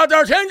 We're out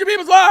there changing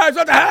people's lives.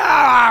 What the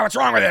hell? What's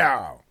wrong with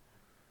you?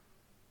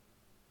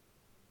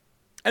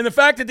 And the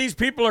fact that these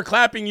people are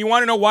clapping, you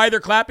want to know why they're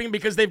clapping?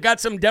 Because they've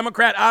got some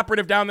Democrat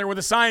operative down there with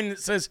a sign that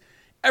says,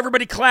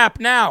 everybody clap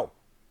now.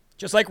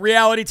 Just like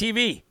reality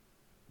TV.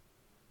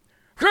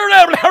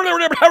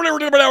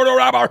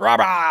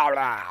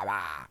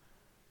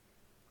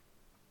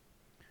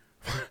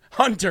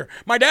 Hunter,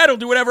 my dad will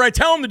do whatever I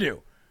tell him to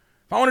do.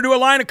 If I want to do a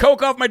line of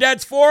coke off my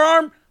dad's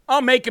forearm,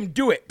 I'll make him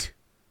do it.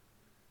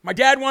 My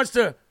dad wants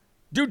to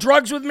do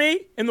drugs with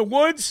me in the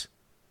woods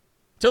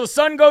till the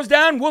sun goes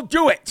down, we'll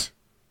do it.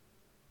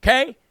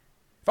 Okay?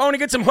 If I want to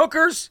get some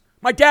hookers,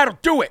 my dad will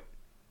do it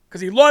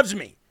because he loves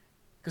me.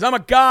 Because I'm a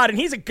god and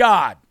he's a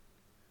god.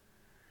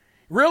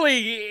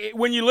 Really,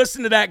 when you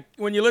listen to that,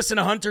 when you listen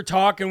to Hunter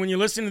talk and when you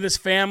listen to this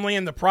family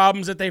and the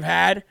problems that they've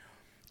had,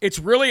 it's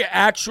really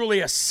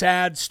actually a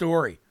sad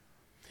story.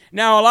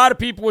 Now, a lot of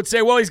people would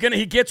say, well,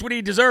 he gets what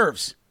he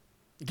deserves.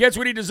 He gets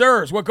what he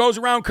deserves. What goes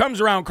around comes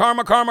around.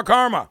 Karma, karma,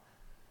 karma.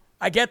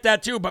 I get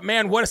that too, but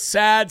man, what a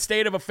sad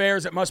state of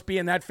affairs it must be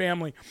in that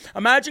family.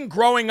 Imagine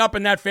growing up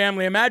in that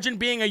family. Imagine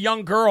being a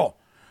young girl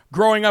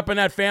growing up in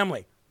that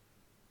family.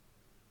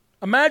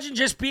 Imagine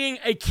just being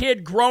a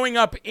kid growing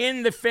up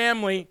in the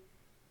family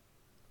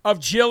of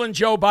Jill and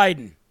Joe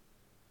Biden.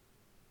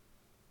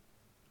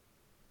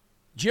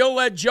 Jill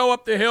led Joe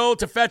up the hill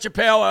to fetch a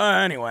pail.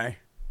 Anyway,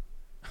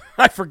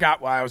 I forgot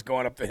why I was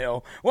going up the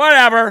hill.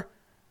 Whatever.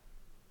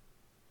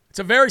 It's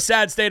a very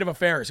sad state of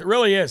affairs. It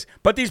really is.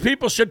 But these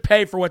people should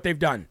pay for what they've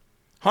done.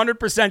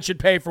 100% should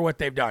pay for what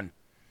they've done.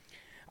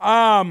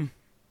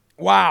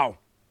 Wow.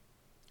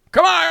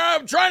 Come on,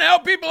 I'm trying to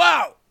help people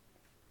out.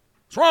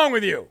 What's wrong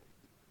with you?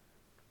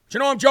 Do you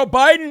know I'm Joe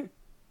Biden?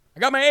 I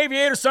got my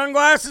aviator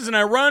sunglasses and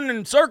I run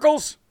in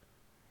circles.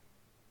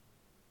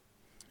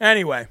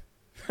 Anyway.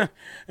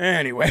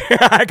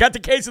 I got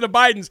the case of the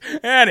Bidens.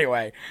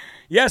 Anyway.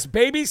 Yes,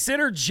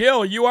 babysitter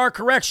Jill, you are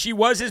correct. She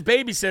was his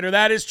babysitter.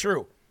 That is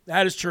true.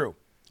 That is true.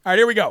 All right,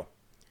 here we go.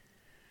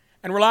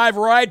 And we're live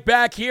right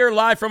back here,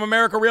 live from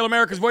America, Real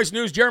America's Voice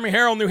News, Jeremy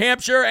Harrell, New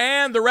Hampshire,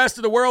 and the rest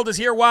of the world is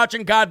here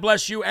watching. God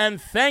bless you,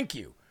 and thank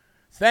you.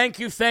 Thank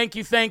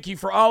you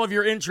for all of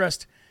your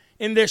interest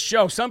in this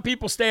show. Some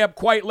people stay up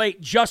quite late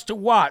just to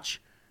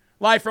watch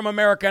Live from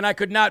America, and I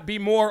could not be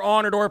more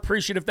honored or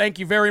appreciative. Thank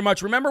you very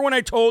much. Remember when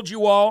I told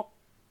you all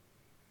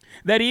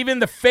that even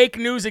the fake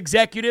news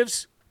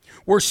executives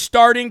were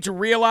starting to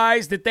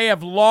realize that they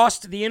have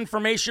lost the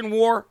information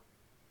war?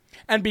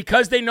 And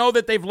because they know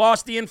that they've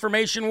lost the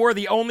information war,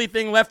 the only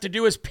thing left to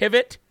do is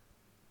pivot.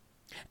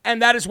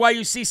 And that is why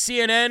you see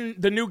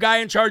CNN, the new guy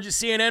in charge of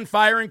CNN,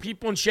 firing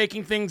people and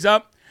shaking things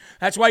up.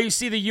 That's why you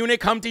see the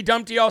eunuch Humpty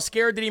Dumpty all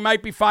scared that he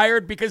might be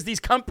fired, because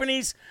these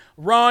companies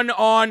run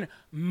on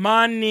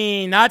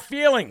money, not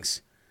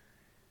feelings.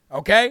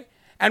 Okay?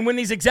 And when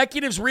these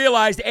executives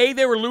realized, A,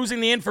 they were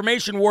losing the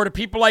information war to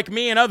people like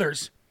me and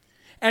others,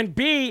 and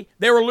B,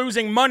 they were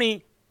losing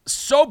money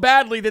so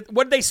badly that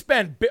what did they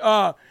spend?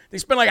 They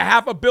spent like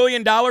 $500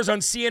 million on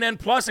CNN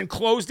Plus and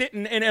closed it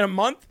in a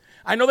month.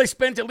 I know they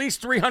spent at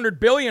least $300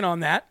 billion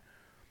on that.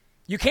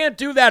 You can't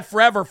do that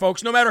forever,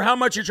 folks, no matter how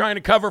much you're trying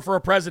to cover for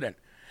a president.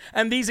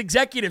 And these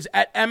executives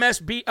at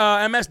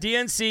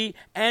MSDNC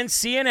and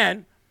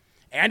CNN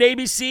and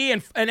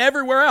ABC and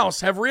everywhere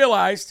else have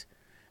realized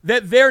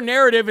that their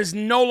narrative is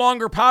no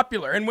longer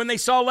popular. And when they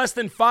saw less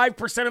than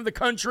 5% of the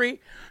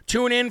country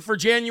tune in for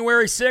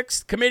January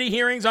 6th committee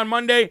hearings on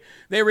Monday,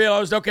 they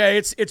realized, okay,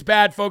 it's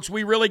bad, folks.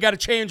 We really got to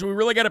change. We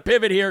really got to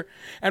pivot here.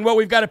 And what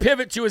we've got to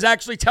pivot to is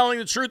actually telling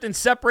the truth and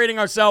separating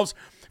ourselves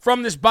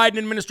from this Biden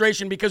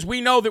administration, because we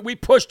know that we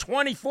push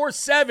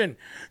 24/7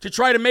 to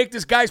try to make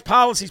this guy's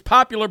policies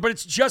popular, but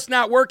it's just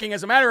not working.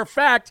 As a matter of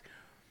fact,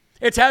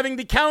 it's having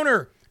the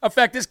counter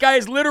effect. This guy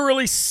is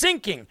literally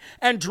sinking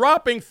and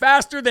dropping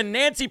faster than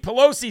Nancy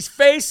Pelosi's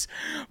face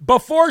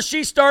before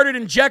she started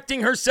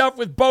injecting herself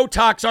with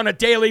Botox on a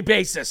daily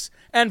basis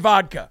and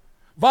vodka.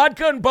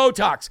 Vodka and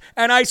Botox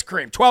and ice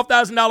cream,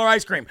 $12,000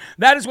 ice cream.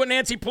 That is what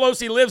Nancy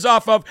Pelosi lives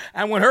off of.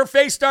 And when her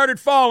face started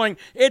falling,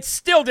 it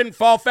still didn't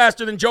fall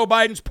faster than Joe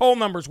Biden's poll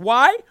numbers.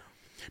 Why?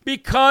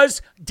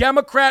 Because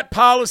Democrat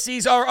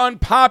policies are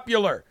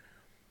unpopular.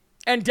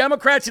 And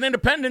Democrats and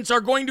independents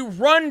are going to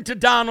run to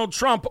Donald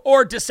Trump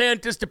or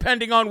DeSantis,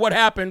 depending on what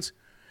happens.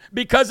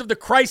 because of the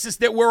crisis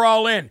that we're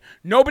all in.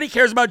 Nobody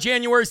cares about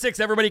January 6th.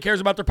 Everybody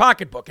cares about their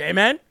pocketbook.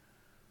 Amen?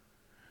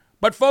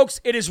 But, folks,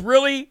 it is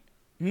really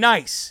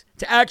nice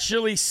to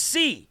actually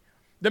see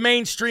the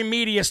mainstream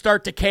media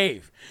start to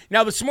cave.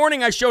 Now, this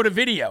morning I showed a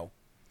video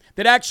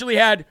that actually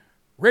had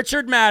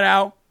Richard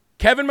Maddow,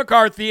 Kevin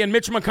McCarthy, and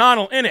Mitch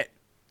McConnell in it.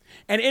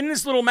 And in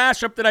this little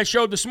mashup that I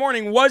showed this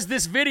morning was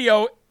this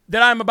video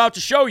that I'm about to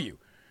show you.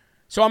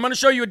 So I'm going to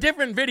show you a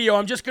different video.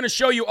 I'm just going to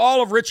show you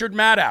all of Richard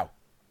Maddow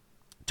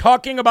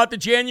talking about the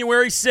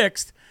January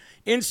 6th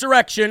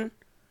insurrection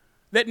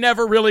that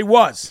never really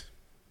was.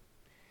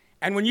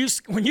 And when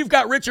you've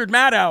got Richard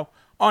Maddow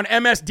on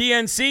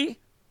MSDNC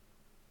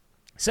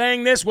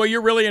saying this, well,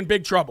 you're really in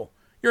big trouble.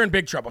 You're in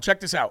big trouble.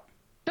 Check this out.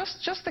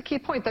 Just the key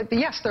point that,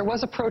 yes, there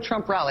was a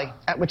pro-Trump rally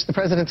at which the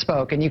president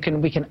spoke, and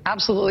we can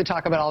absolutely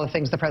talk about all the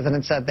things the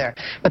president said there.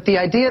 But the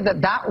idea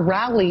that that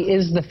rally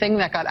is the thing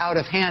that got out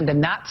of hand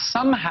and that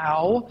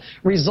somehow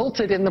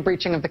resulted in the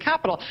breaching of the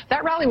Capitol,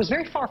 that rally was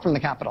very far from the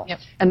Capitol. Yep.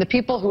 And the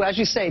people who, as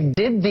you say,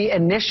 did the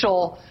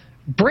initial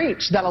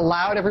breach that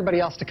allowed everybody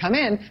else to come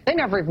in, they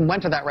never even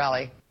went to that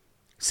rally.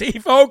 See,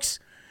 folks,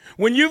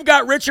 when you've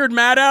got Richard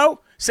Maddow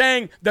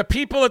saying the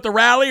people at the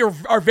rally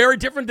are very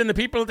different than the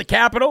people at the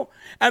Capitol,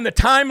 and the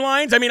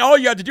timelines, I mean, all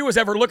you had to do was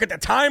ever look at the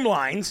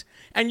timelines,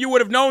 and you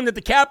would have known that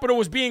the Capitol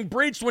was being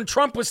breached when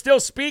Trump was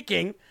still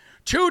speaking.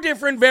 Two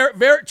different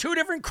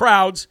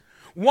crowds,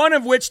 one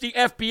of which the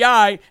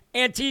FBI,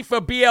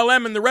 Antifa,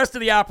 BLM, and the rest of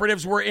the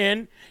operatives were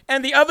in,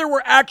 and the other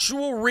were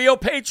actual real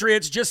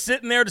patriots just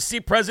sitting there to see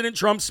President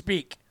Trump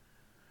speak.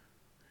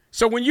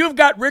 So when you've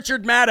got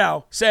Richard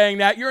Maddow saying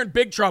that, you're in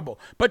big trouble.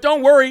 But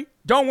don't worry,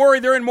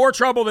 they're in more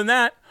trouble than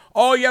that.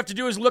 All you have to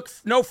do is look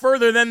no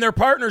further than their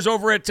partners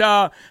over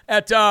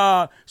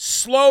at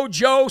Slow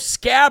Joe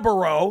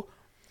Scarborough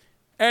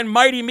and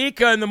Mighty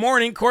Mika in the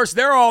morning. Of course,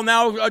 they're all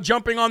now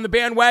jumping on the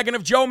bandwagon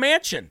of Joe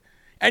Manchin.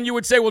 And you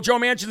would say, well, Joe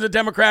Manchin's a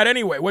Democrat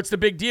anyway. What's the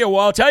big deal?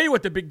 Well, I'll tell you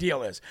what the big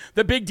deal is.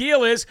 The big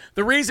deal is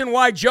the reason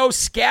why Joe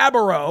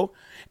Scarborough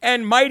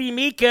and Mighty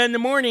Mika in the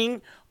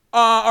morning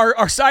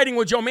are siding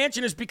with Joe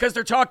Manchin is because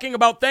they're talking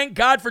about, thank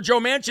God for Joe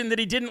Manchin that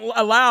he didn't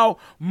allow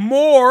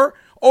more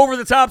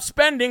over-the-top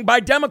spending by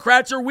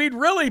Democrats, or we'd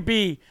really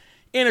be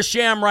in a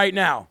sham right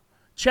now.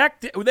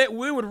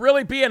 We would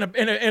really be in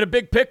a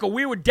big pickle.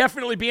 We would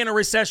definitely be in a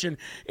recession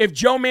if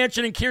Joe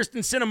Manchin and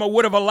Kyrsten Sinema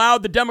would have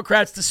allowed the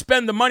Democrats to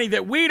spend the money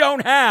that we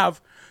don't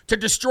have to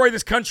destroy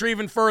this country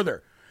even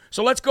further.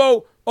 So let's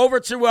go over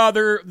to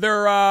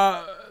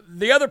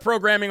the other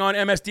programming on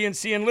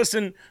MSDNC and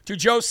listen to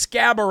Joe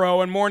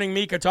Scarborough and Morning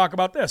Mika talk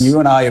about this. You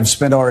and I have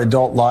spent our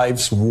adult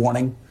lives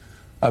warning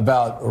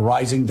about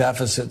rising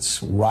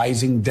deficits,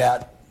 rising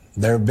debt.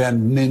 There have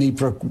been many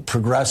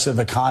progressive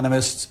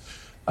economists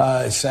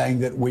saying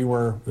that we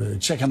were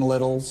chicken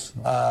littles,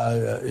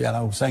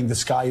 saying the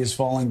sky is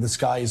falling, the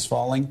sky is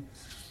falling.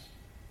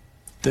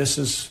 This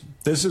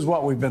is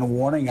what we've been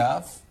warning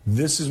of.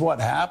 This is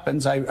what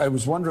happens. I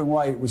was wondering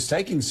why it was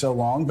taking so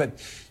long, but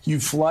you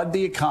flood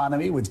the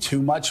economy with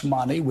too much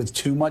money, with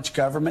too much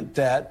government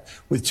debt,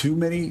 with too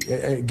many,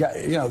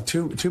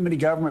 too many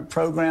government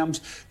programs,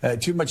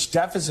 too much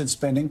deficit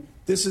spending.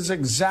 This is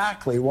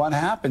exactly what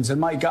happens. And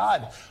my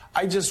God,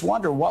 I just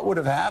wonder what would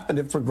have happened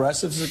if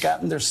progressives had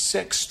gotten their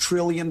 $6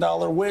 trillion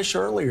wish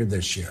earlier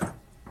this year.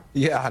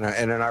 Yeah,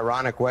 in an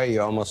ironic way,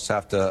 you almost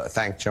have to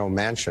thank Joe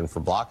Manchin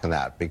for blocking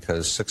that,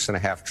 because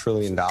 $6.5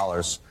 trillion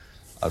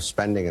of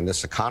spending in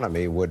this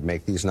economy would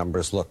make these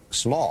numbers look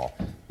small.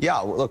 Yeah,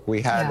 look,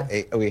 we had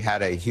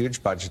a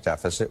huge budget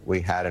deficit.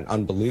 We had an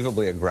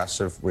unbelievably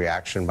aggressive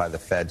reaction by the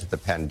Fed to the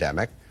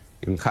pandemic.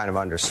 You can kind of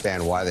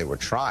understand why they were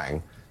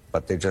trying,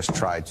 but they just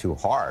tried too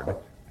hard.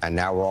 And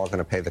now we're all going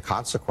to pay the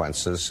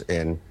consequences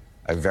in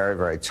a very,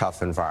 very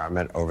tough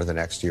environment over the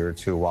next year or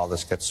two while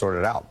this gets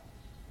sorted out.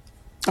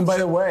 And by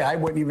the way, I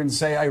wouldn't even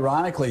say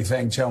ironically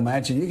thank Joe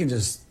Manchin. You can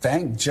just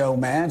thank Joe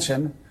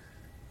Manchin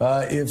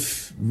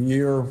if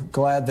you're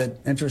glad that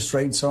interest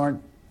rates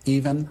aren't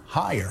even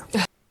higher.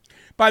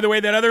 By the way,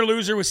 that other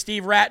loser was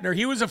Steve Ratner.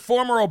 He was a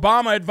former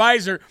Obama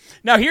advisor.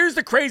 Now, here's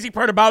the crazy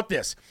part about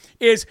this,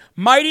 is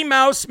Mighty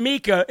Mouse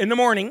Mika in the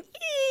morning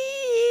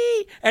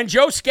and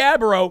Joe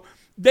Scarborough,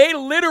 they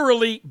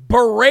literally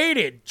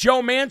berated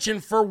Joe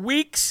Manchin for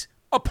weeks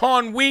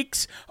upon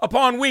weeks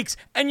upon weeks.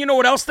 And you know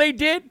what else they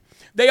did?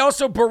 They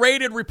also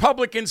berated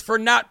Republicans for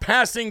not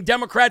passing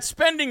Democrat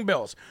spending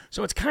bills.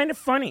 So it's kind of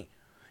funny.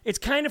 It's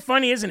kind of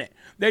funny, isn't it?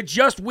 That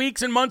just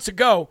weeks and months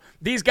ago,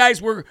 these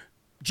guys were,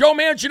 Joe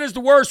Manchin is the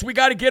worst. We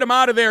got to get him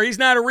out of there. He's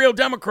not a real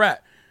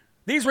Democrat.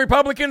 These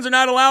Republicans are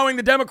not allowing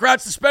the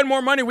Democrats to spend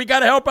more money. We got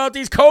to help out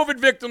these COVID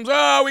victims.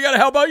 Oh, we got to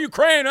help out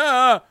Ukraine.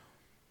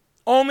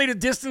 Only to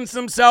distance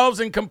themselves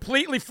and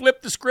completely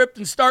flip the script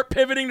and start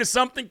pivoting to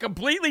something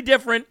completely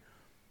different,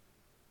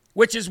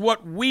 which is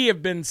what we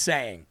have been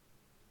saying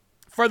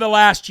for the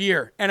last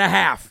year and a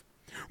half,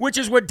 which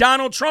is what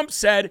Donald Trump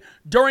said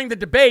during the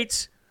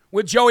debates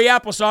with Joey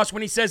Applesauce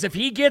when he says, if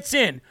he gets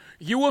in,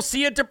 you will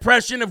see a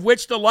depression of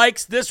which the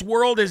likes this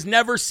world has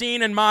never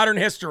seen in modern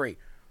history.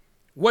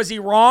 Was he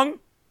wrong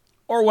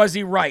or was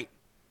he right?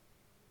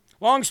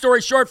 Long story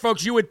short,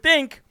 folks, you would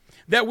think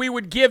that we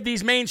would give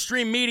these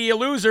mainstream media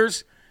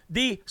losers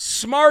the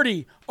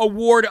Smarty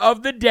Award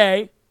of the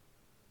day,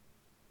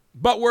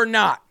 but we're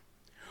not.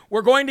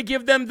 We're going to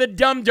give them the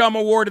Dum Dum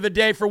Award of the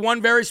day for one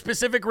very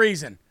specific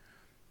reason.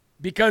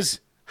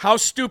 Because how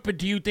stupid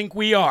do you think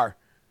we are?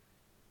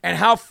 And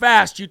how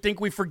fast you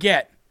think we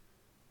forget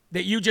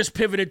that you just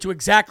pivoted to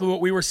exactly what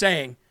we were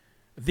saying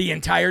the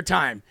entire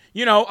time.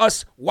 You know,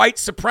 us white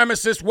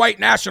supremacist white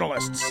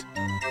nationalists.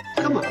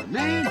 Come on,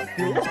 man.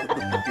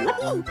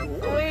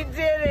 We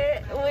did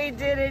it. We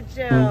did it,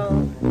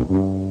 Joe.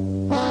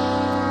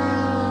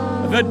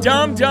 The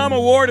Dum Dum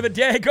Award of the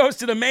day goes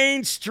to the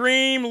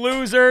mainstream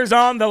losers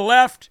on the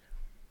left.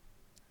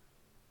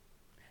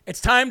 It's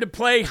time to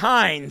play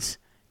Hines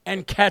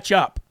and catch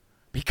up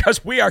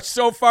because we are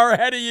so far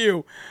ahead of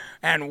you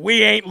and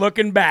we ain't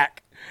looking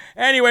back.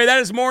 Anyway, that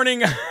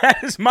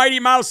is Mighty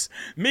Mouse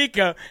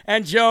Mika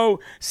and Joe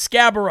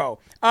Scarborough.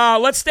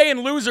 Let's stay in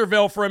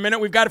Loserville for a minute.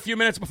 We've got a few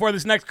minutes before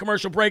this next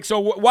commercial break. So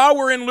while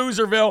we're in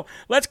Loserville,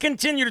 let's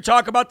continue to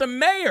talk about the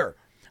mayor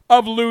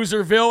of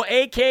Loserville,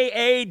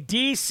 a.k.a.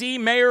 D.C.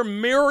 Mayor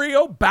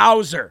Muriel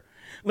Bowser.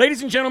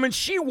 Ladies and gentlemen,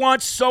 she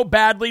wants so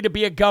badly to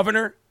be a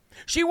governor.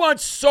 She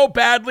wants so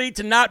badly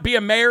to not be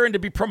a mayor and to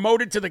be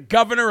promoted to the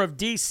governor of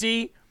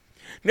D.C.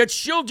 that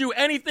she'll do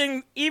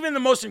anything, even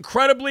the most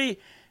incredibly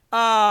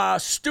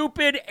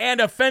stupid and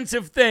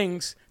offensive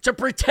things, to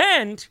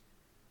pretend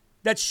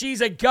that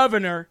she's a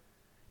governor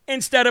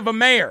instead of a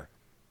mayor.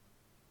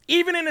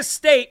 Even in a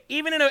state,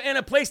 even in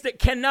a place that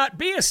cannot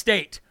be a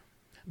state,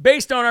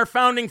 based on our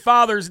founding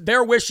fathers,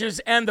 their wishes,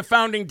 and the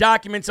founding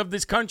documents of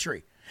this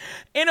country.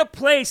 In a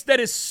place that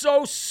is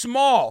so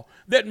small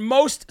that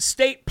most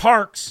state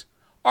parks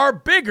are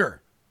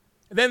bigger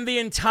than the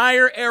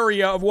entire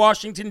area of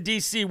Washington,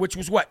 D.C., which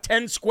was,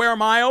 10 square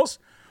miles?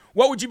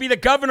 What would you be the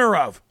governor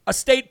of? A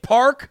state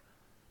park?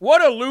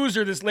 What a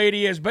loser this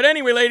lady is. But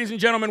anyway, ladies and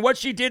gentlemen, what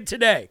she did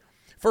today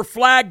for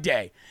Flag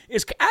Day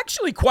is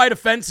actually quite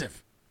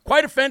offensive.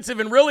 Quite offensive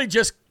and really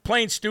just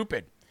plain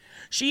stupid.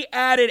 She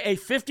added a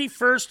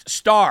 51st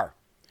star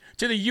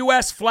to the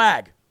U.S.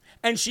 flag,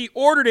 and she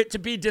ordered it to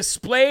be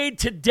displayed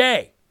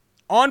today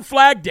on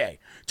Flag Day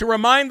to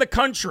remind the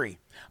country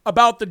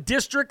about the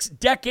district's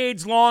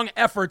decades-long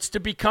efforts to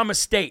become a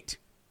state.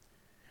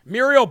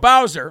 Muriel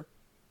Bowser,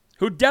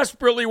 who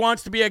desperately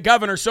wants to be a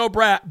governor so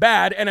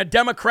bad and a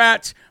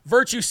Democrat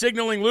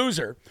virtue-signaling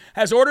loser,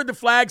 has ordered the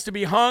flags to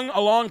be hung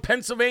along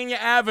Pennsylvania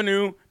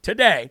Avenue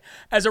today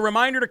as a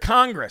reminder to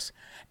Congress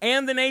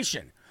and the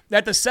nation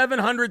that the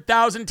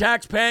 700,000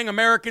 tax-paying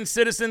American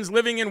citizens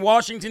living in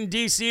Washington,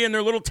 D.C. in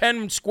their little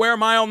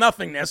 10-square-mile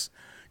nothingness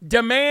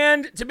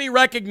demand to be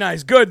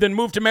recognized. Good, then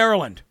move to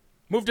Maryland.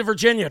 Move to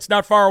Virginia. It's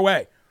not far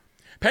away.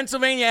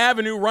 Pennsylvania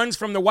Avenue runs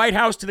from the White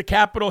House to the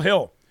Capitol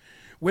Hill.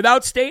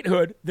 Without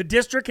statehood, the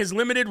district has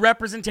limited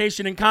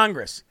representation in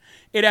Congress.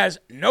 It has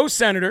no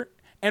senator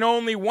and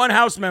only one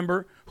House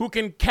member who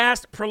can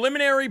cast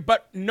preliminary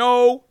but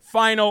no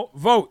final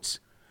votes.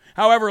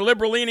 However,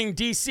 liberal-leaning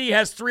D.C.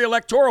 has 3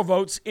 electoral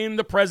votes in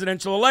the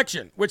presidential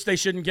election, which they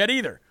shouldn't get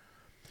either.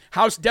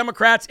 House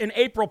Democrats in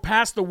April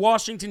passed the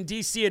Washington,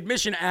 D.C.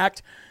 Admission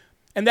Act,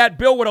 and that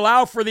bill would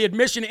allow for the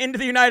admission into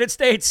the United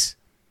States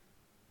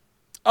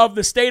of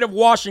the state of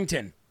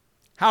Washington.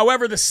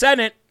 However, the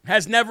Senate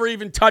has never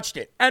even touched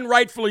it, and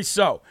rightfully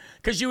so,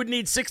 because you would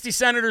need 60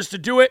 senators to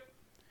do it.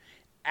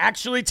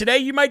 Actually, today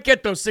you might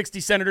get those 60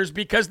 senators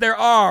because there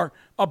are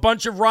a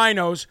bunch of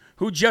rhinos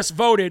who just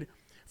voted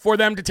for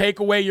them to take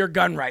away your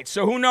gun rights.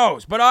 So who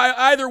knows? But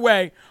either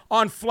way,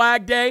 on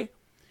Flag Day,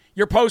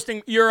 you're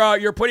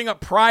putting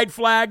up pride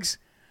flags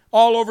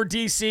all over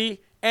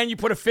D.C., and you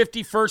put a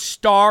 51st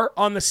star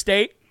on the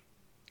state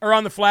or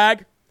on the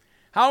flag.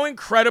 How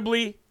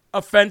incredibly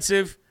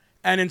offensive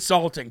and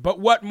insulting. But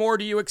what more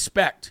do you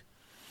expect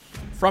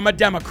from a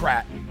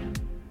Democrat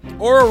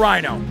or a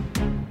rhino?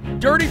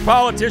 Dirty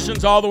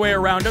politicians all the way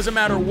around. Doesn't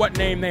matter what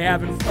name they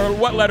have or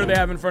what letter they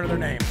have in front of their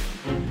name.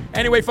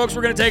 Anyway, folks,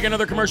 we're going to take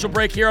another commercial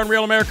break here on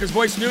Real America's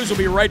Voice News. We'll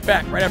be right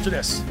back right after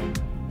this.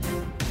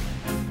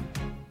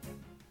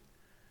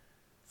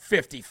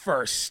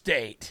 51st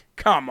state.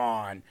 Come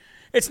on.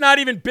 It's not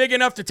even big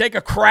enough to take a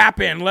crap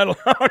in, let alone.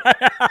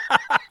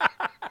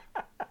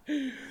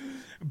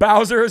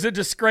 Bowser is a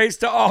disgrace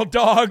to all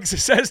dogs,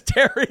 says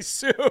Terry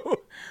Sue.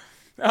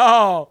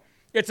 Oh,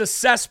 it's a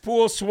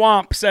cesspool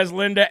swamp, says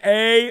Linda.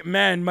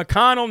 Amen.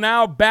 McConnell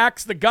now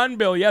backs the gun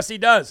bill. Yes, he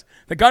does.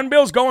 The gun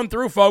bill's going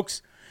through,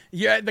 folks.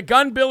 Yeah, the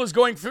gun bill is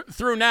going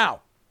through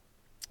now.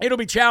 It'll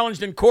be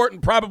challenged in court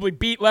and probably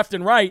beat left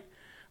and right,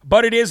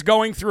 but it is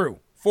going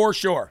through, for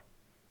sure,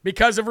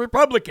 because of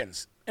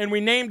Republicans. And we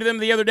named them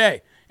the other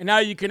day. And now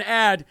you can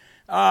add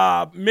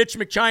Mitch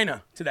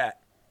McChina to that.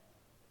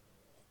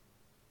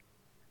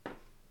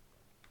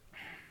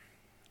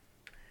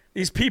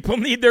 These people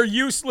need their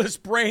useless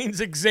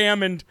brains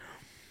examined,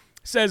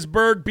 says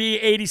Berg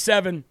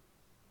B87.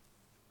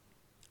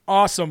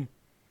 Awesome.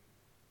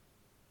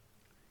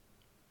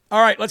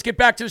 All right, let's get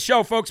back to the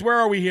show, folks. Where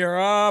are we here?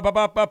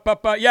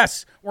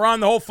 Yes, we're on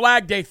the whole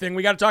Flag Day thing.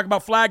 We got to talk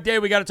about Flag Day.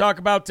 We got to talk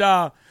about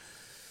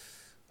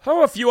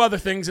a few other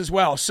things as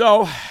well.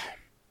 So,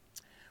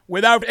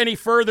 without any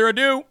further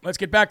ado, let's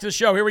get back to the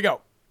show. Here we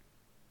go.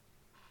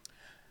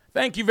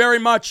 Thank you very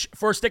much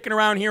for sticking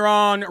around here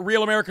on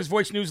Real America's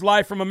Voice News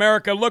Live from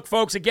America. Look,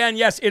 folks, again,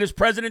 yes, it is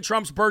President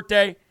Trump's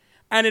birthday,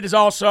 and it is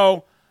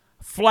also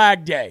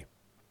Flag Day.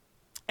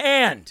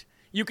 And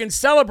you can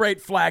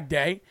celebrate Flag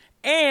Day,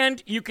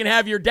 and you can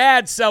have your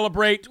dad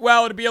celebrate.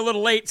 Well, it'll be a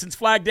little late since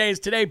Flag Day is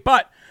today,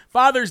 but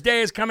Father's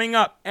Day is coming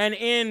up. And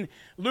in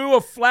lieu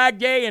of Flag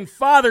Day and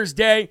Father's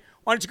Day,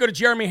 why don't you go to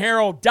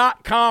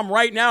JeremyHerald.com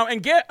right now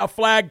and get a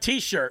flag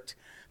t-shirt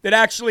that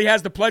actually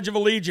has the Pledge of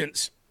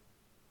Allegiance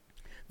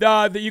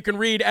that you can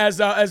read as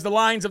the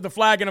lines of the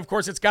flag. And, of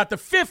course, it's got the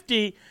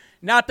 50,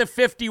 not the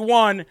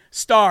 51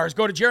 stars.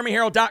 Go to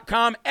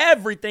JeremyHerald.com.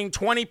 Everything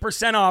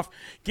 20% off.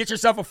 Get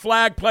yourself a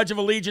flag Pledge of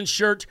Allegiance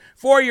shirt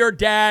for your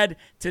dad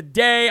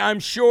today. I'm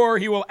sure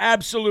he will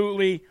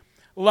absolutely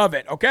love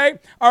it, okay?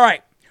 All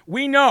right.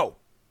 We know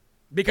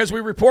because we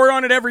report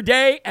on it every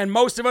day, and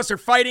most of us are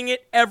fighting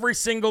it every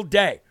single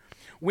day.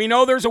 We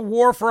know there's a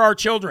war for our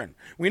children.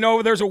 We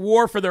know there's a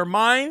war for their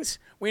minds.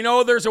 We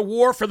know there's a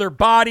war for their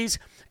bodies.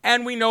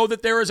 And we know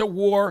that there is a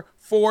war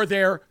for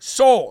their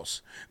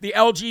souls. The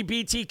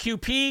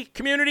LGBTQP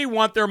community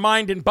want their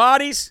mind and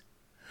bodies.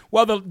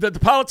 Well, the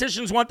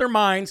politicians want their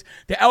minds.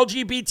 The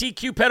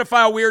LGBTQ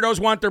pedophile weirdos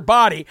want their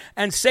body.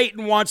 And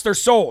Satan wants their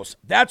souls.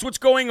 That's what's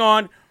going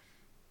on.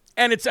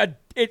 And it's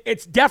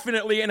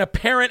definitely an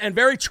apparent and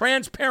very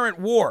transparent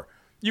war.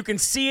 You can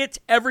see it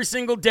every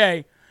single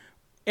day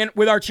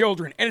with our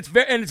children. And it's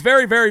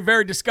very, very,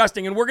 very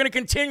disgusting. And we're going to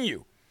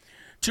continue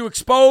to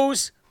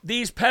expose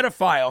these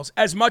pedophiles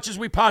as much as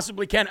we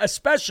possibly can,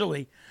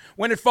 especially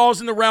when it falls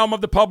in the realm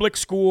of the public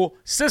school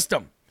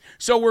system.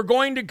 So we're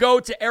going to go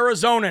to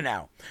Arizona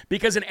now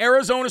because an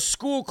Arizona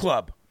school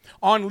club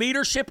on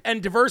leadership and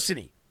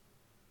diversity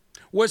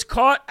was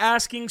caught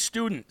asking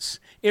students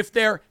if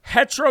their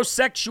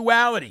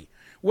heterosexuality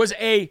was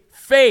a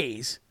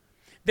phase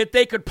that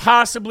they could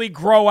possibly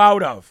grow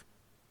out of.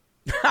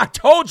 I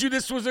told you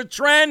this was a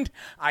trend.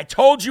 I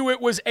told you it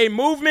was a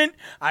movement.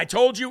 I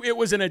told you it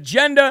was an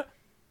agenda.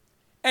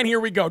 And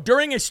here we go.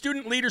 During a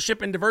student leadership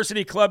and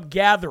diversity club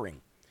gathering,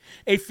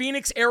 a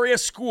Phoenix area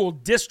school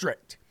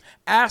district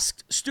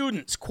asked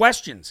students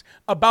questions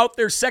about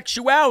their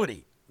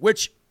sexuality,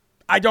 which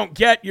I don't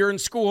get. You're in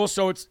school,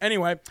 so it's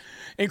anyway,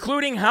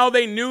 including how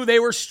they knew they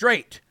were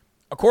straight.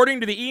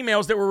 According to the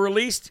emails that were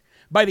released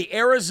by the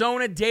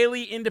Arizona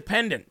Daily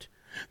Independent,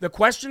 the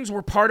questions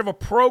were part of a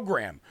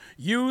program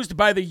used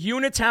by the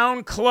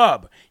Unitown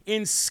Club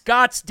in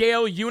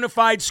Scottsdale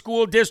Unified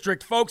School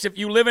District. Folks, if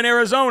you live in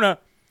Arizona,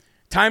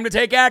 time to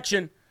take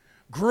action.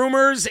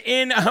 Groomers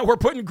we're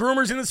putting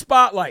groomers in the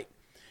spotlight.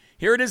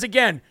 Here it is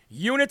again.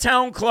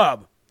 Unitown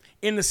Club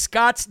in the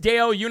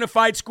Scottsdale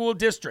Unified School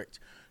District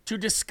to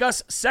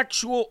discuss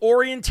sexual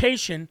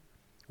orientation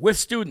with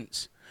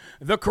students.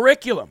 The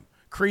curriculum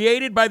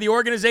created by the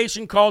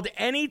organization called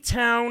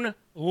Anytown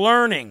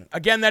Learning.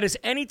 Again, that is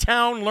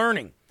Anytown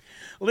Learning.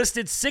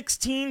 Listed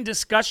 16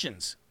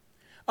 discussions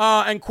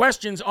and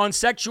questions on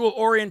sexual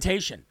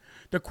orientation.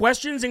 The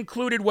questions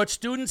included what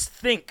students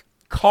think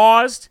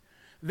caused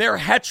their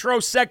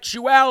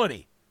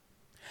heterosexuality,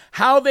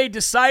 how they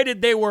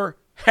decided they were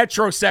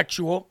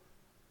heterosexual,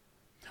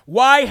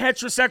 why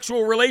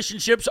heterosexual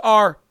relationships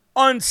are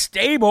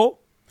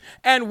unstable,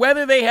 and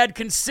whether they had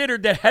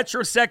considered that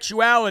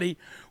heterosexuality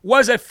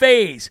was a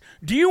phase.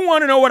 Do you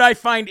want to know what I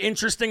find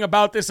interesting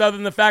about this other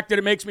than the fact that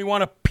it makes me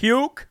want to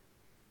puke?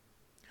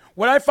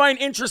 What I find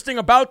interesting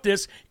about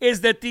this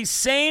is that these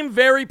same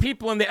very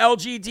people in the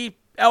LGBTQIA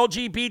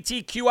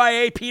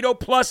pedo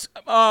plus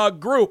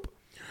group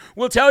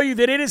will tell you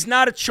that it is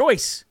not a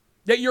choice,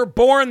 that you're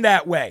born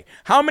that way.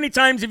 How many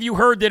times have you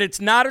heard that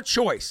it's not a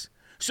choice?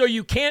 So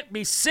you can't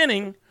be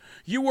sinning.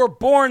 You were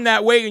born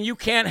that way and you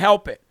can't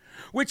help it.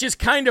 Which is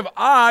kind of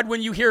odd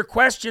when you hear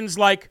questions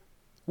like,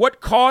 what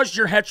caused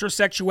your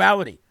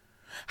heterosexuality?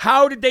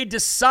 How did they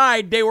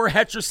decide they were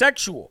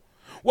heterosexual?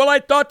 Well, I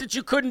thought that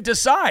you couldn't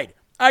decide.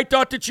 I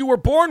thought that you were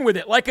born with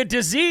it, like a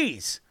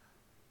disease.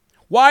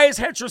 Why is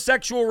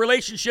heterosexual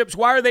relationships,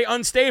 why are they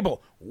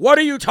unstable? What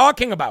are you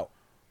talking about?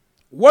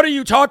 What are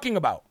you talking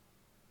about?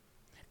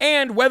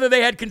 And whether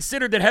they had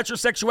considered that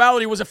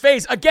heterosexuality was a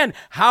phase. Again,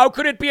 how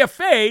could it be a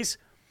phase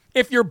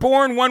if you're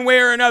born one way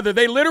or another?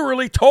 They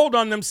literally told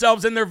on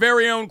themselves in their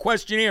very own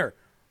questionnaire.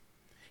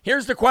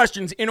 Here's the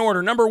questions in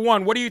order. Number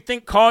 1, what do you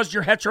think caused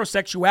your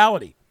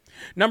heterosexuality?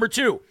 Number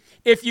 2,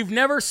 if you've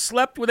never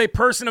slept with a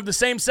person of the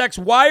same sex,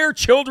 why are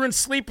children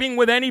sleeping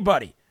with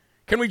anybody?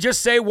 Can we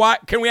just say why?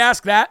 Can we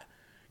ask that?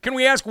 Can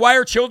we ask why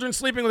are children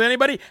sleeping with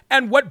anybody?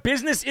 And what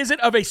business is it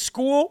of a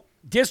school,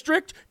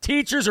 district,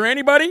 teachers, or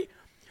anybody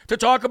to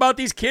talk about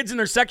these kids and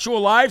their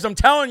sexual lives? I'm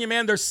telling you,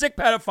 man, they're sick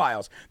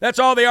pedophiles. That's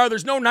all they are.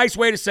 There's no nice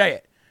way to say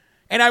it.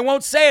 And I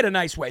won't say it a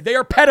nice way. They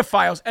are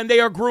pedophiles and they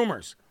are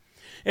groomers.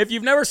 If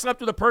you've never slept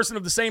with a person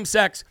of the same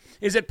sex,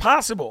 is it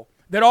possible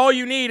that all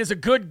you need is a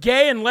good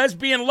gay and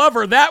lesbian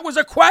lover? That was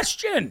a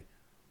question.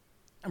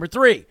 Number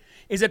 3,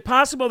 is it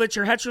possible that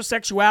your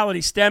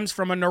heterosexuality stems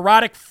from a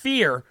neurotic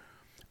fear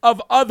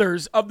of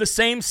others of the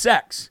same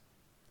sex.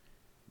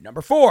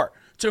 Number 4,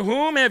 to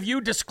whom have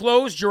you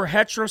disclosed your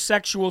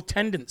heterosexual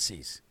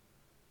tendencies?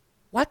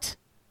 What?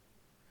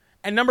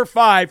 And number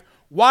 5,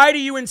 why do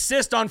you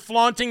insist on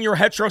flaunting your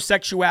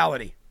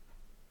heterosexuality?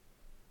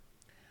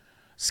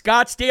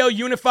 Scottsdale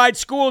Unified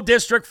School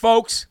District,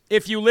 folks,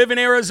 if you live in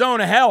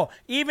Arizona, hell,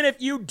 even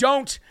if you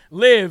don't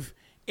live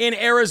in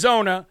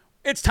Arizona,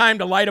 it's time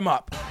to light them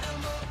up.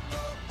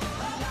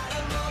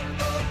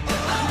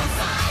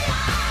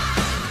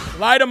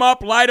 Light them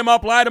up, light them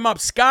up, light them up.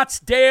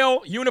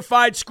 Scottsdale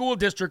Unified School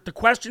District, the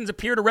questions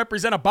appear to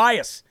represent a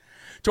bias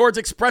towards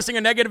expressing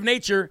a negative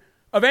nature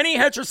of any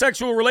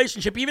heterosexual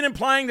relationship, even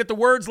implying that the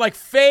words like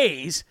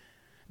phase,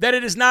 that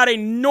it is not a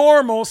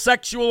normal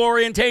sexual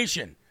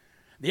orientation.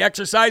 The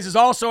exercise is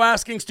also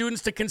asking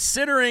students to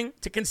consider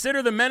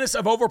the menace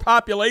of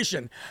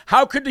overpopulation.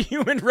 How could the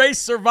human race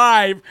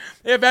survive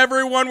if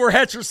everyone were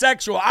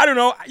heterosexual? I don't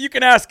know. You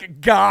can ask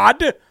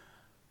God.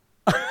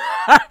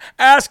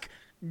 Ask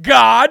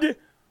God.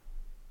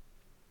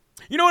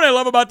 You know what I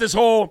love about this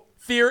whole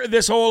fear,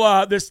 this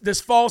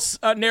false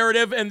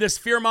narrative and this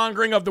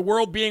fear-mongering of the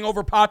world being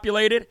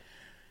overpopulated?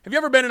 Have you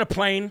ever been in a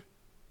plane?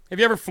 Have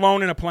you ever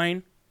flown in a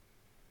plane?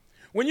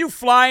 When you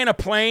fly in a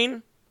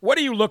plane, what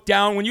do you look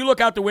down? When you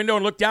look out the window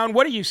and look down,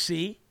 what do you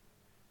see?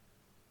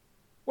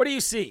 What do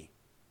you see?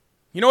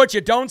 You know what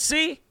you don't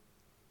see?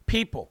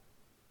 People.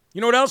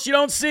 You know what else you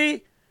don't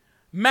see?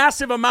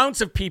 Massive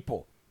amounts of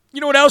people. You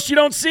know what else you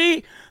don't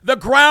see? The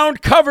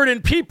ground covered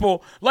in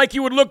people, like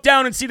you would look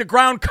down and see the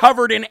ground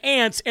covered in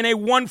ants in a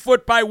 1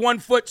 foot by 1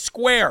 foot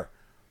square.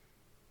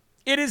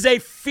 It is a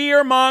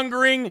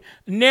fear-mongering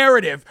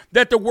narrative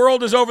that the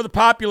world is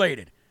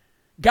overpopulated.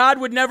 God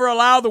would never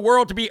allow the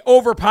world to be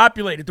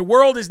overpopulated. The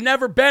world has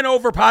never been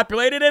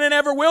overpopulated, and it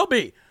never will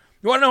be.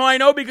 You want to know how I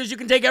know? Because you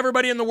can take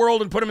everybody in the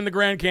world and put them in the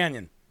Grand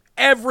Canyon.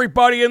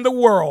 Everybody in the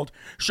world,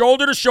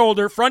 shoulder to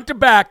shoulder, front to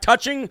back,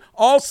 touching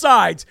all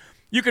sides.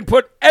 You can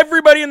put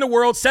everybody in the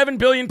world, 7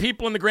 billion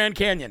people in the Grand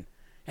Canyon.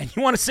 And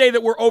you want to say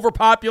that we're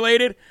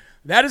overpopulated?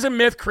 That is a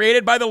myth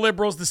created by the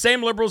liberals, the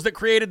same liberals that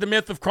created the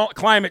myth of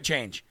climate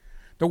change.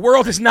 The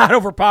world is not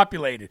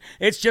overpopulated.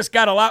 It's just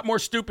got a lot more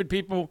stupid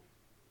people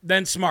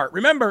than smart.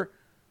 Remember,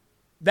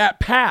 that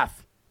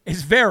path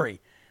is very,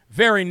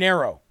 very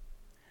narrow.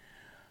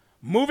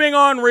 Moving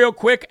on real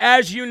quick,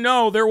 as you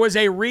know, there was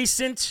a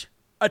recent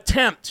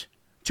attempt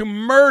to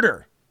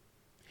murder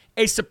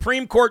a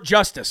Supreme Court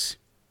justice.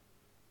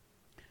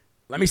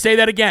 Let me say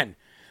that again.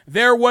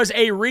 There was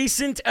a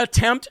recent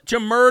attempt to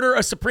murder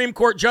a Supreme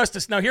Court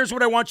justice. Now, here's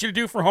what I want you to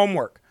do for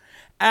homework.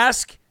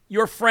 Ask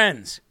your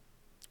friends.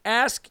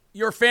 Ask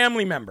your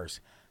family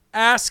members.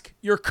 Ask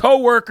your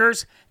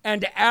coworkers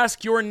and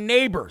ask your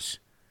neighbors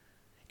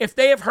if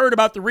they have heard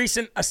about the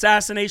recent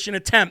assassination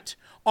attempt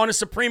on a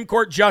Supreme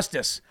Court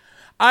justice.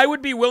 I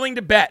would be willing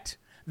to bet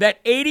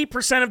that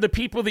 80% of the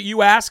people that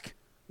you ask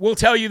will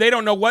tell you they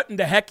don't know what in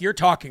the heck you're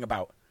talking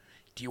about.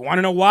 Do you want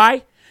to know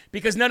why?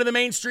 Because none of the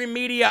mainstream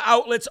media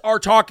outlets are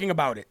talking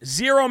about it.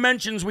 Zero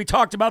mentions. We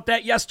talked about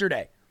that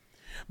yesterday.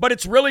 But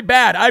it's really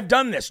bad. I've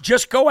done this.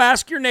 Just go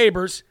ask your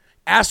neighbors,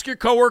 ask your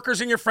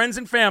coworkers and your friends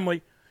and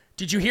family,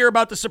 did you hear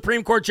about the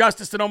Supreme Court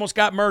justice that almost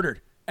got murdered?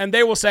 And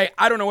they will say,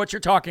 I don't know what you're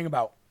talking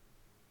about.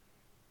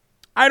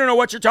 I don't know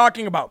what you're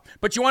talking about.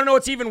 But you want to know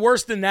what's even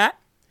worse than that?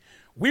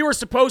 We were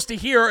supposed to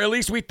hear, at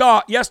least we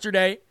thought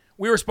yesterday,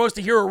 we were supposed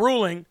to hear a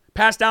ruling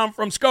passed down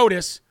from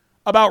SCOTUS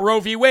about Roe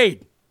v.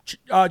 Wade,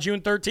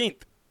 June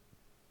 13th.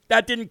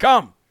 That didn't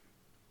come.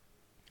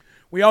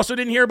 We also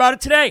didn't hear about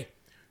it today,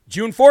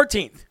 June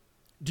 14th.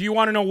 Do you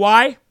want to know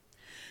why?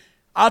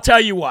 I'll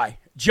tell you why.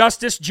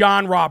 Justice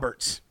John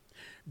Roberts.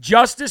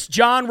 Justice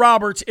John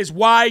Roberts is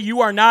why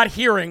you are not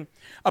hearing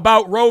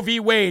about Roe v.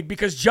 Wade,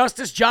 because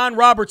Justice John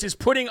Roberts is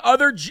putting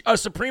other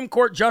Supreme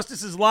Court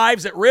justices'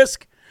 lives at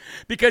risk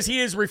because he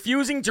is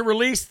refusing to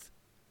release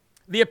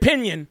the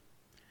opinion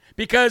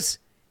because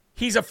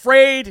he's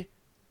afraid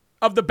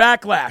of the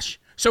backlash.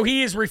 So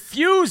he is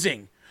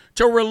refusing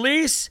to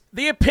release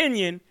the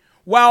opinion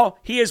while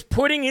he is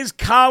putting his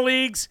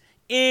colleagues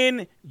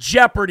in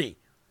jeopardy.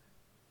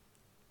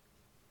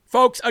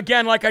 Folks,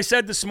 again, like I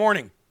said this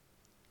morning,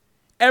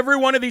 every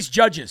one of these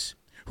judges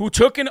who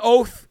took an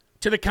oath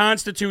to the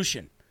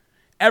Constitution,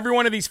 every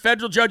one of these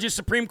federal judges,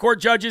 Supreme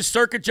Court judges,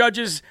 circuit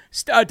judges,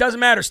 it doesn't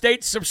matter,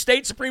 state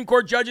Supreme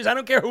Court judges, I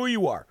don't care who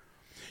you are.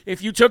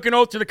 If you took an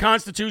oath to the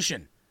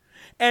Constitution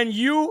and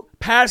you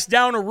pass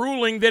down a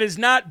ruling that is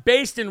not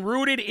based and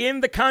rooted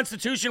in the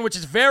Constitution, which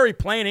is very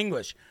plain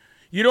English,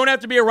 you don't have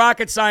to be a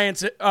rocket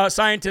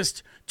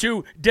scientist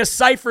to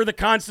decipher the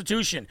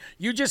Constitution.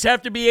 You just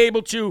have to be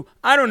able to,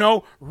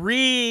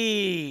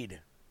 read.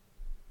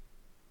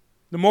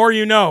 The more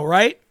you know,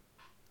 right?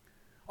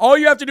 All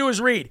you have to do is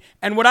read.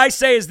 And what I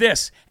say is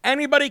this: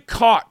 anybody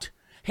caught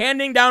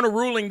handing down a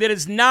ruling that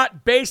is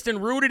not based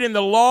and rooted in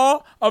the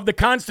law of the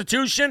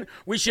Constitution,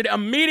 we should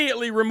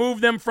immediately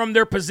remove them from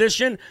their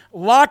position,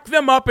 lock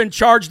them up, and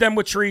charge them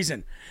with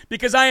treason.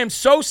 Because I am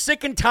so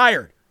sick and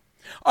tired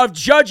of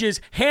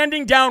judges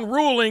handing down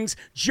rulings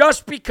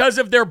just because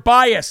of their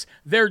bias.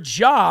 Their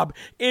job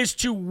is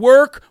to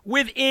work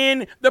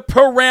within the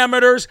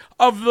parameters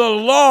of the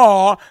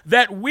law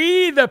that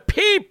we, the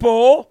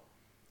people,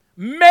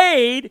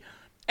 made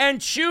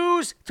and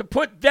choose to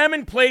put them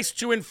in place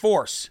to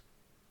enforce.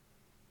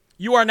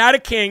 You are not a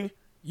king.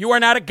 You are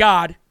not a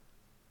god.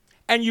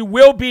 And you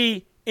will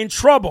be in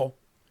trouble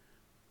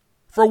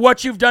for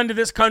what you've done to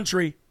this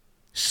country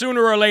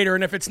sooner or later.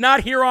 And if it's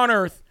not here on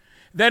earth,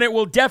 then it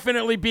will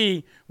definitely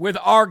be with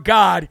our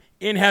God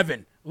in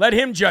heaven. Let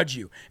him judge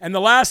you. And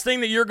the last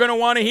thing that you're going to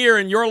want to hear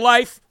in your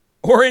life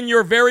or in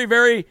your very,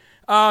 very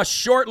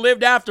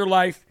short-lived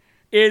afterlife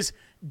is,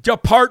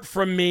 "Depart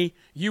from me,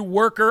 you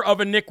worker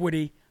of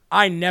iniquity.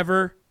 I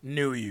never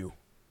knew you."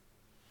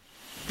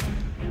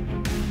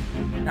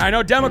 Now, I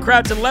know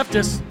Democrats and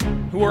leftists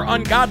who are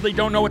ungodly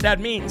don't know what that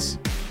means.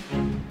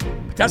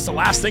 But that's the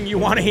last thing you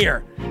want to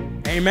hear.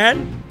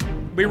 Amen?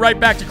 We'll be right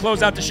back to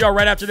close out the show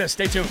right after this.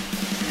 Stay tuned.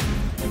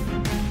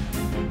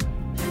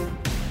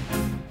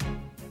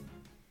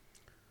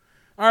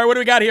 All right, what do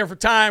we got here for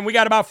time? We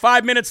got about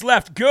 5 minutes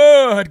left.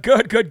 Good.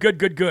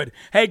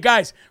 Hey,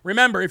 guys,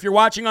 remember, if you're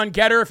watching on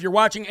Getter, if you're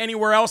watching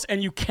anywhere else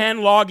and you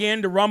can log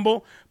in to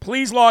Rumble,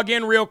 please log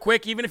in real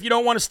quick, even if you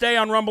don't want to stay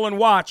on Rumble and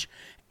watch,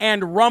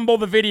 and rumble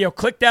the video.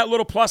 Click that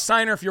little plus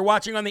sign, or if you're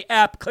watching on the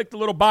app, click the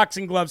little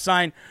boxing glove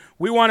sign.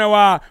 We want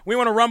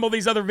to rumble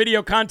these other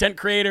video content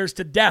creators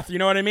to death. You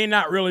know what I mean?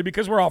 Not really,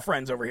 because we're all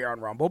friends over here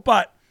on Rumble.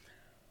 But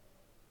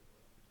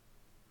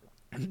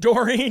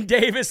Doreen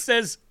Davis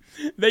says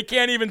they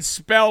can't even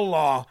spell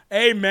law.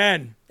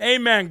 Amen.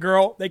 Amen,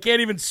 girl. They can't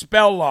even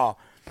spell law.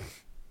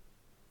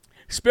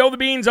 Spill the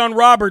beans on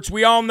Roberts.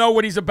 We all know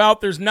what he's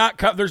about. There's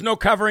no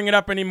covering it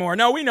up anymore.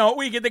 No, we know.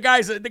 We get the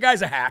guy's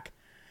a hack.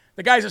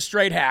 The guy's a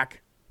straight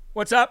hack.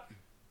 What's up?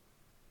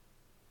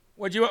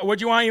 What'd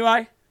you want,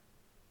 Eli?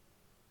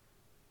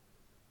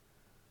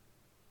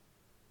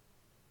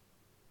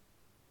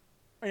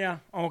 Yeah.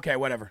 Okay,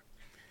 whatever.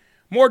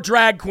 More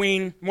drag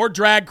queens,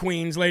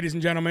 ladies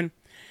and gentlemen.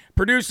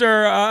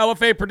 Producer,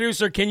 LFA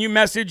producer, can you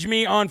message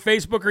me on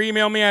Facebook or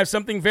email me? I have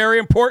something very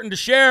important to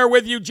share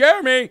with you,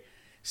 Jeremy.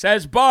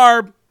 Says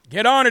Barb.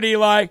 Get on it,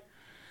 Eli.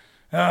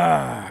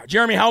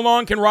 Jeremy, how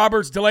long can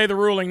Roberts delay the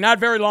ruling? Not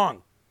very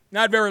long.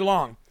 Not very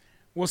long.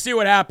 We'll see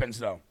what happens,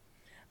 though.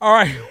 All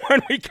right,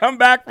 when we come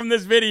back from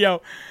this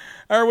video,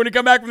 or when we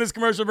come back from this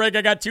commercial break,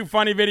 I got 2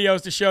 funny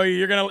videos to show you.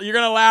 You're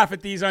gonna laugh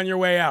at these on your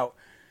way out.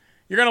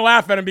 You're gonna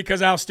laugh at them because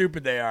of how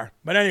stupid they are.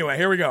 But anyway,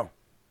 here we go.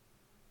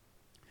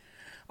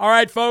 All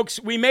right, folks,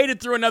 we made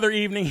it through another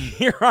evening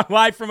here on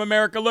Live from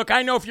America. Look,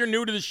 I know if you're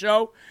new to the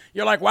show,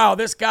 you're like, wow,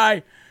 this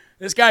guy,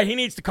 he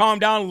needs to calm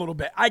down a little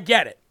bit. I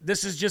get it.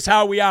 This is just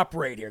how we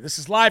operate here. This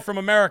is Live from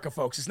America,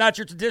 folks. It's not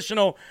your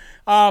traditional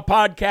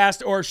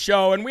podcast or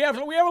show, and we have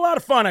a lot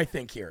of fun, I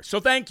think, here. So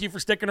thank you for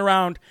sticking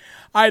around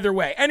either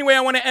way. Anyway,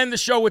 I want to end the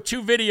show with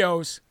 2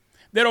 videos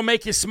that'll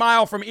make you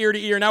smile from ear to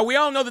ear. Now, we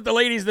all know that the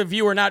ladies of the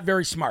View are not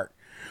very smart.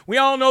 We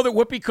all know that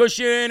Whoopi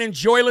Cushion and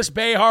Joyless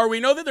Behar,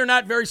 we know that they're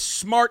not very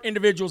smart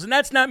individuals, and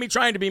that's not me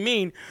trying to be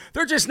mean.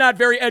 They're just not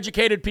very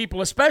educated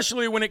people,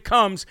 especially when it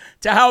comes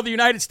to how the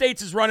United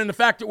States is run and the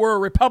fact that we're a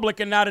republic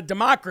and not a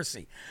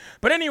democracy.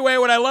 But anyway,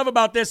 what I love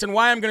about this and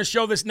why I'm going to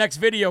show this next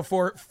video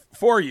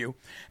for you,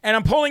 and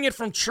I'm pulling it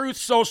from Truth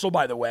Social,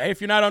 by the way. If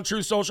you're not on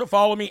Truth Social,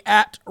 follow me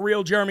at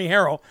Real Jeremy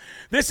Harrell.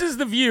 This is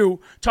The View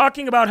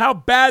talking about how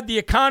bad the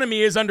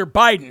economy is under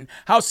Biden,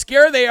 how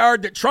scared they are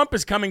that Trump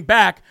is coming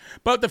back,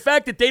 but the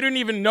fact that they didn't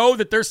even know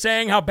that they're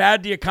saying how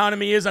bad the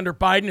economy is under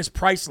Biden is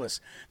priceless.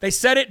 They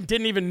said it and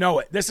didn't even know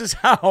it. This is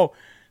how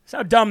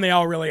dumb they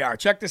all really are.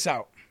 Check this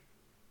out.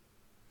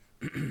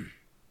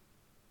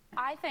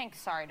 I think,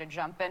 sorry to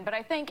jump in, but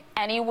I think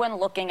anyone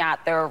looking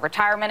at their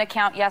retirement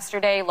account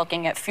yesterday,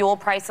 looking at fuel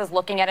prices,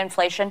 looking at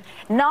inflation,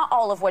 not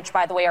all of which,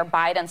 by the way, are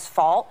Biden's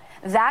fault,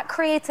 that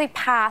creates a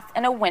path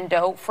and a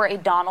window for a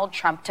Donald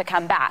Trump to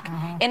come back.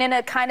 And in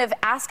a kind of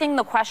asking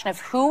the question of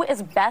who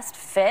is best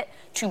fit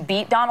to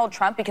beat Donald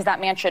Trump, because that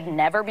man should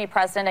never be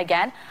president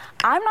again,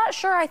 I'm not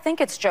sure I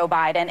think it's Joe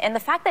Biden. And the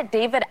fact that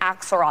David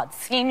Axelrod,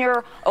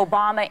 senior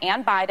Obama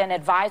and Biden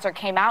advisor,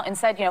 came out and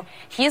said,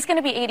 he's going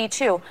to be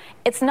 82.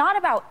 It's not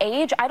about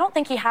age. I don't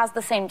think he has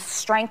the same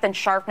strength and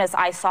sharpness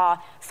I saw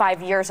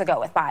 5 years ago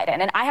with Biden.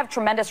 And I have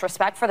tremendous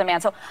respect for the man.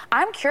 So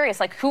I'm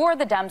curious, who are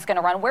the Dems going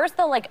to run? Where's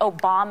the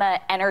Obama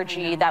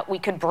energy that we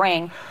could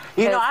bring?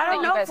 I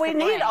don't know if we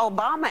need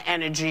Obama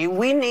energy.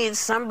 We need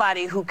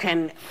somebody who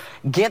can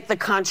get the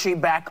country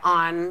back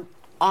in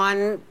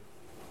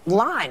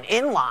line.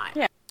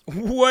 Yeah.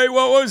 Wait,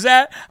 what was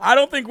that? I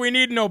don't think we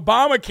need an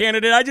Obama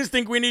candidate. I just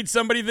think we need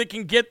somebody that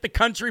can get the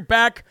country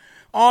back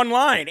in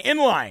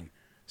line.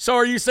 So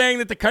are you saying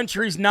that the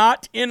country's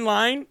not in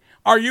line?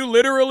 Are you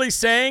literally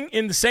saying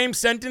in the same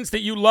sentence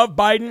that you love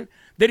Biden,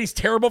 that he's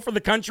terrible for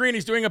the country and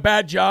he's doing a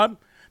bad job?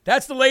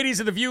 That's the ladies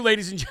of the View,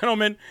 ladies and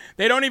gentlemen.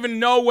 They don't even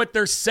know what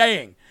they're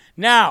saying.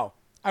 Now,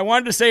 I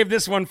wanted to save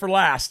this one for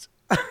last.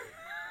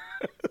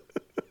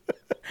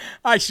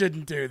 I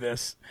shouldn't do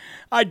this.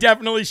 I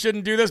definitely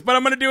shouldn't do this, but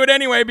I'm going to do it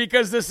anyway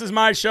because this is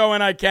my show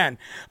and I can.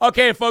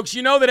 Okay, folks,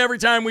 you know that every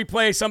time we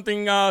play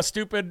something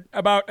stupid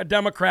about a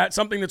Democrat,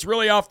 something that's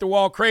really off the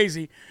wall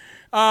crazy,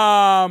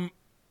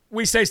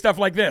 we say stuff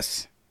like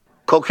this.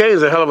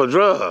 Cocaine's a hell of a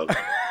drug.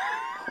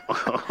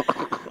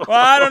 Well,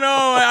 I don't know.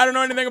 I don't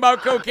know anything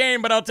about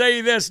cocaine, but I'll tell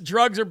you this.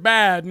 Drugs are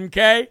bad,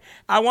 okay?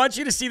 I want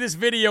you to see this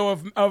video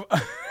of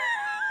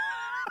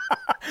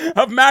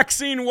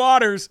Maxine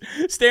Waters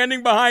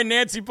standing behind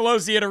Nancy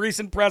Pelosi at a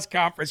recent press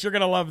conference. You're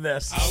going to love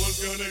this. I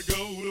was going to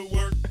go to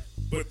work,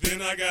 but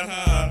then I got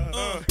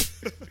high.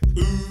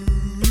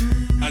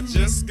 I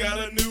just got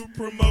a new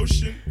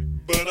promotion,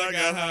 but I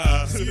got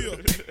high.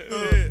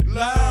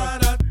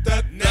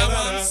 Now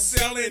I'm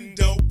selling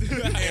dope,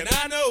 and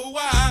I know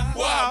why.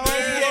 Why,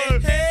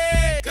 man?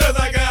 Hey, because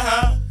I got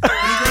high.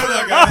 Because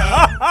I got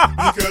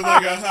high. Because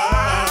I got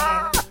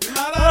high.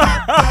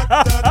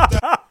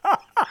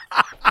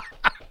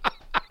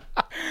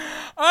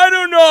 I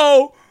don't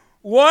know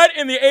what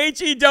in the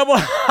HE double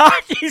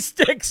hockey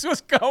sticks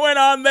was going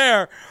on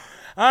there.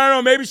 I don't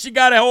know. Maybe she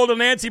got a hold of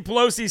Nancy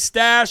Pelosi's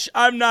stash.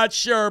 I'm not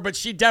sure, but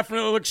she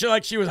definitely looked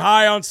like she was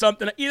high on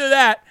something. Either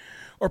that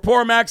or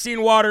poor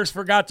Maxine Waters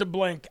forgot to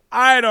blink.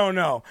 I don't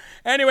know.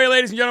 Anyway,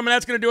 ladies and gentlemen,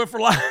 that's going to do it for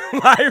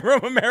Live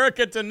from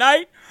America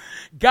tonight.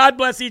 God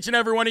bless each and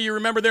every one of you.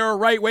 Remember, there are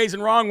right ways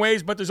and wrong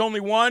ways, but there's only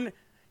one,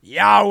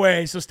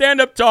 Yahweh. So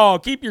stand up tall.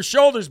 Keep your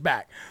shoulders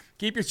back.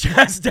 Keep your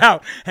chest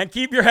out and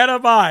keep your head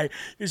up high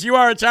because you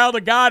are a child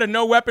of God and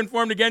no weapon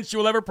formed against you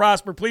will ever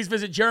prosper. Please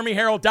visit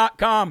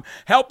JeremyHerald.com.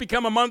 Help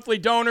become a monthly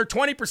donor,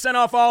 20%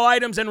 off all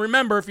items. And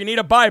remember, if you need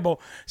a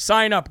Bible,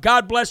 sign up.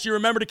 God bless you.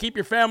 Remember to keep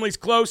your families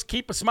close,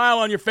 keep a smile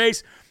on your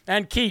face,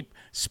 and keep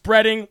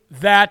spreading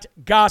that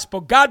gospel.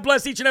 God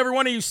bless each and every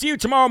one of you. See you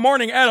tomorrow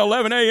morning at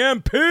 11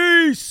 a.m.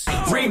 Peace.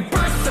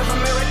 Rebirth of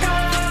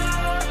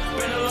America.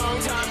 Been a long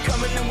time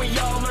coming and we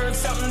all learned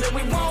something that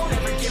we won't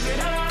ever give it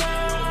up.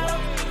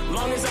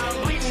 Long as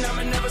I'm bleeding,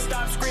 I'ma never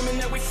stop screaming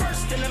that we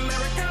first in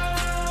America.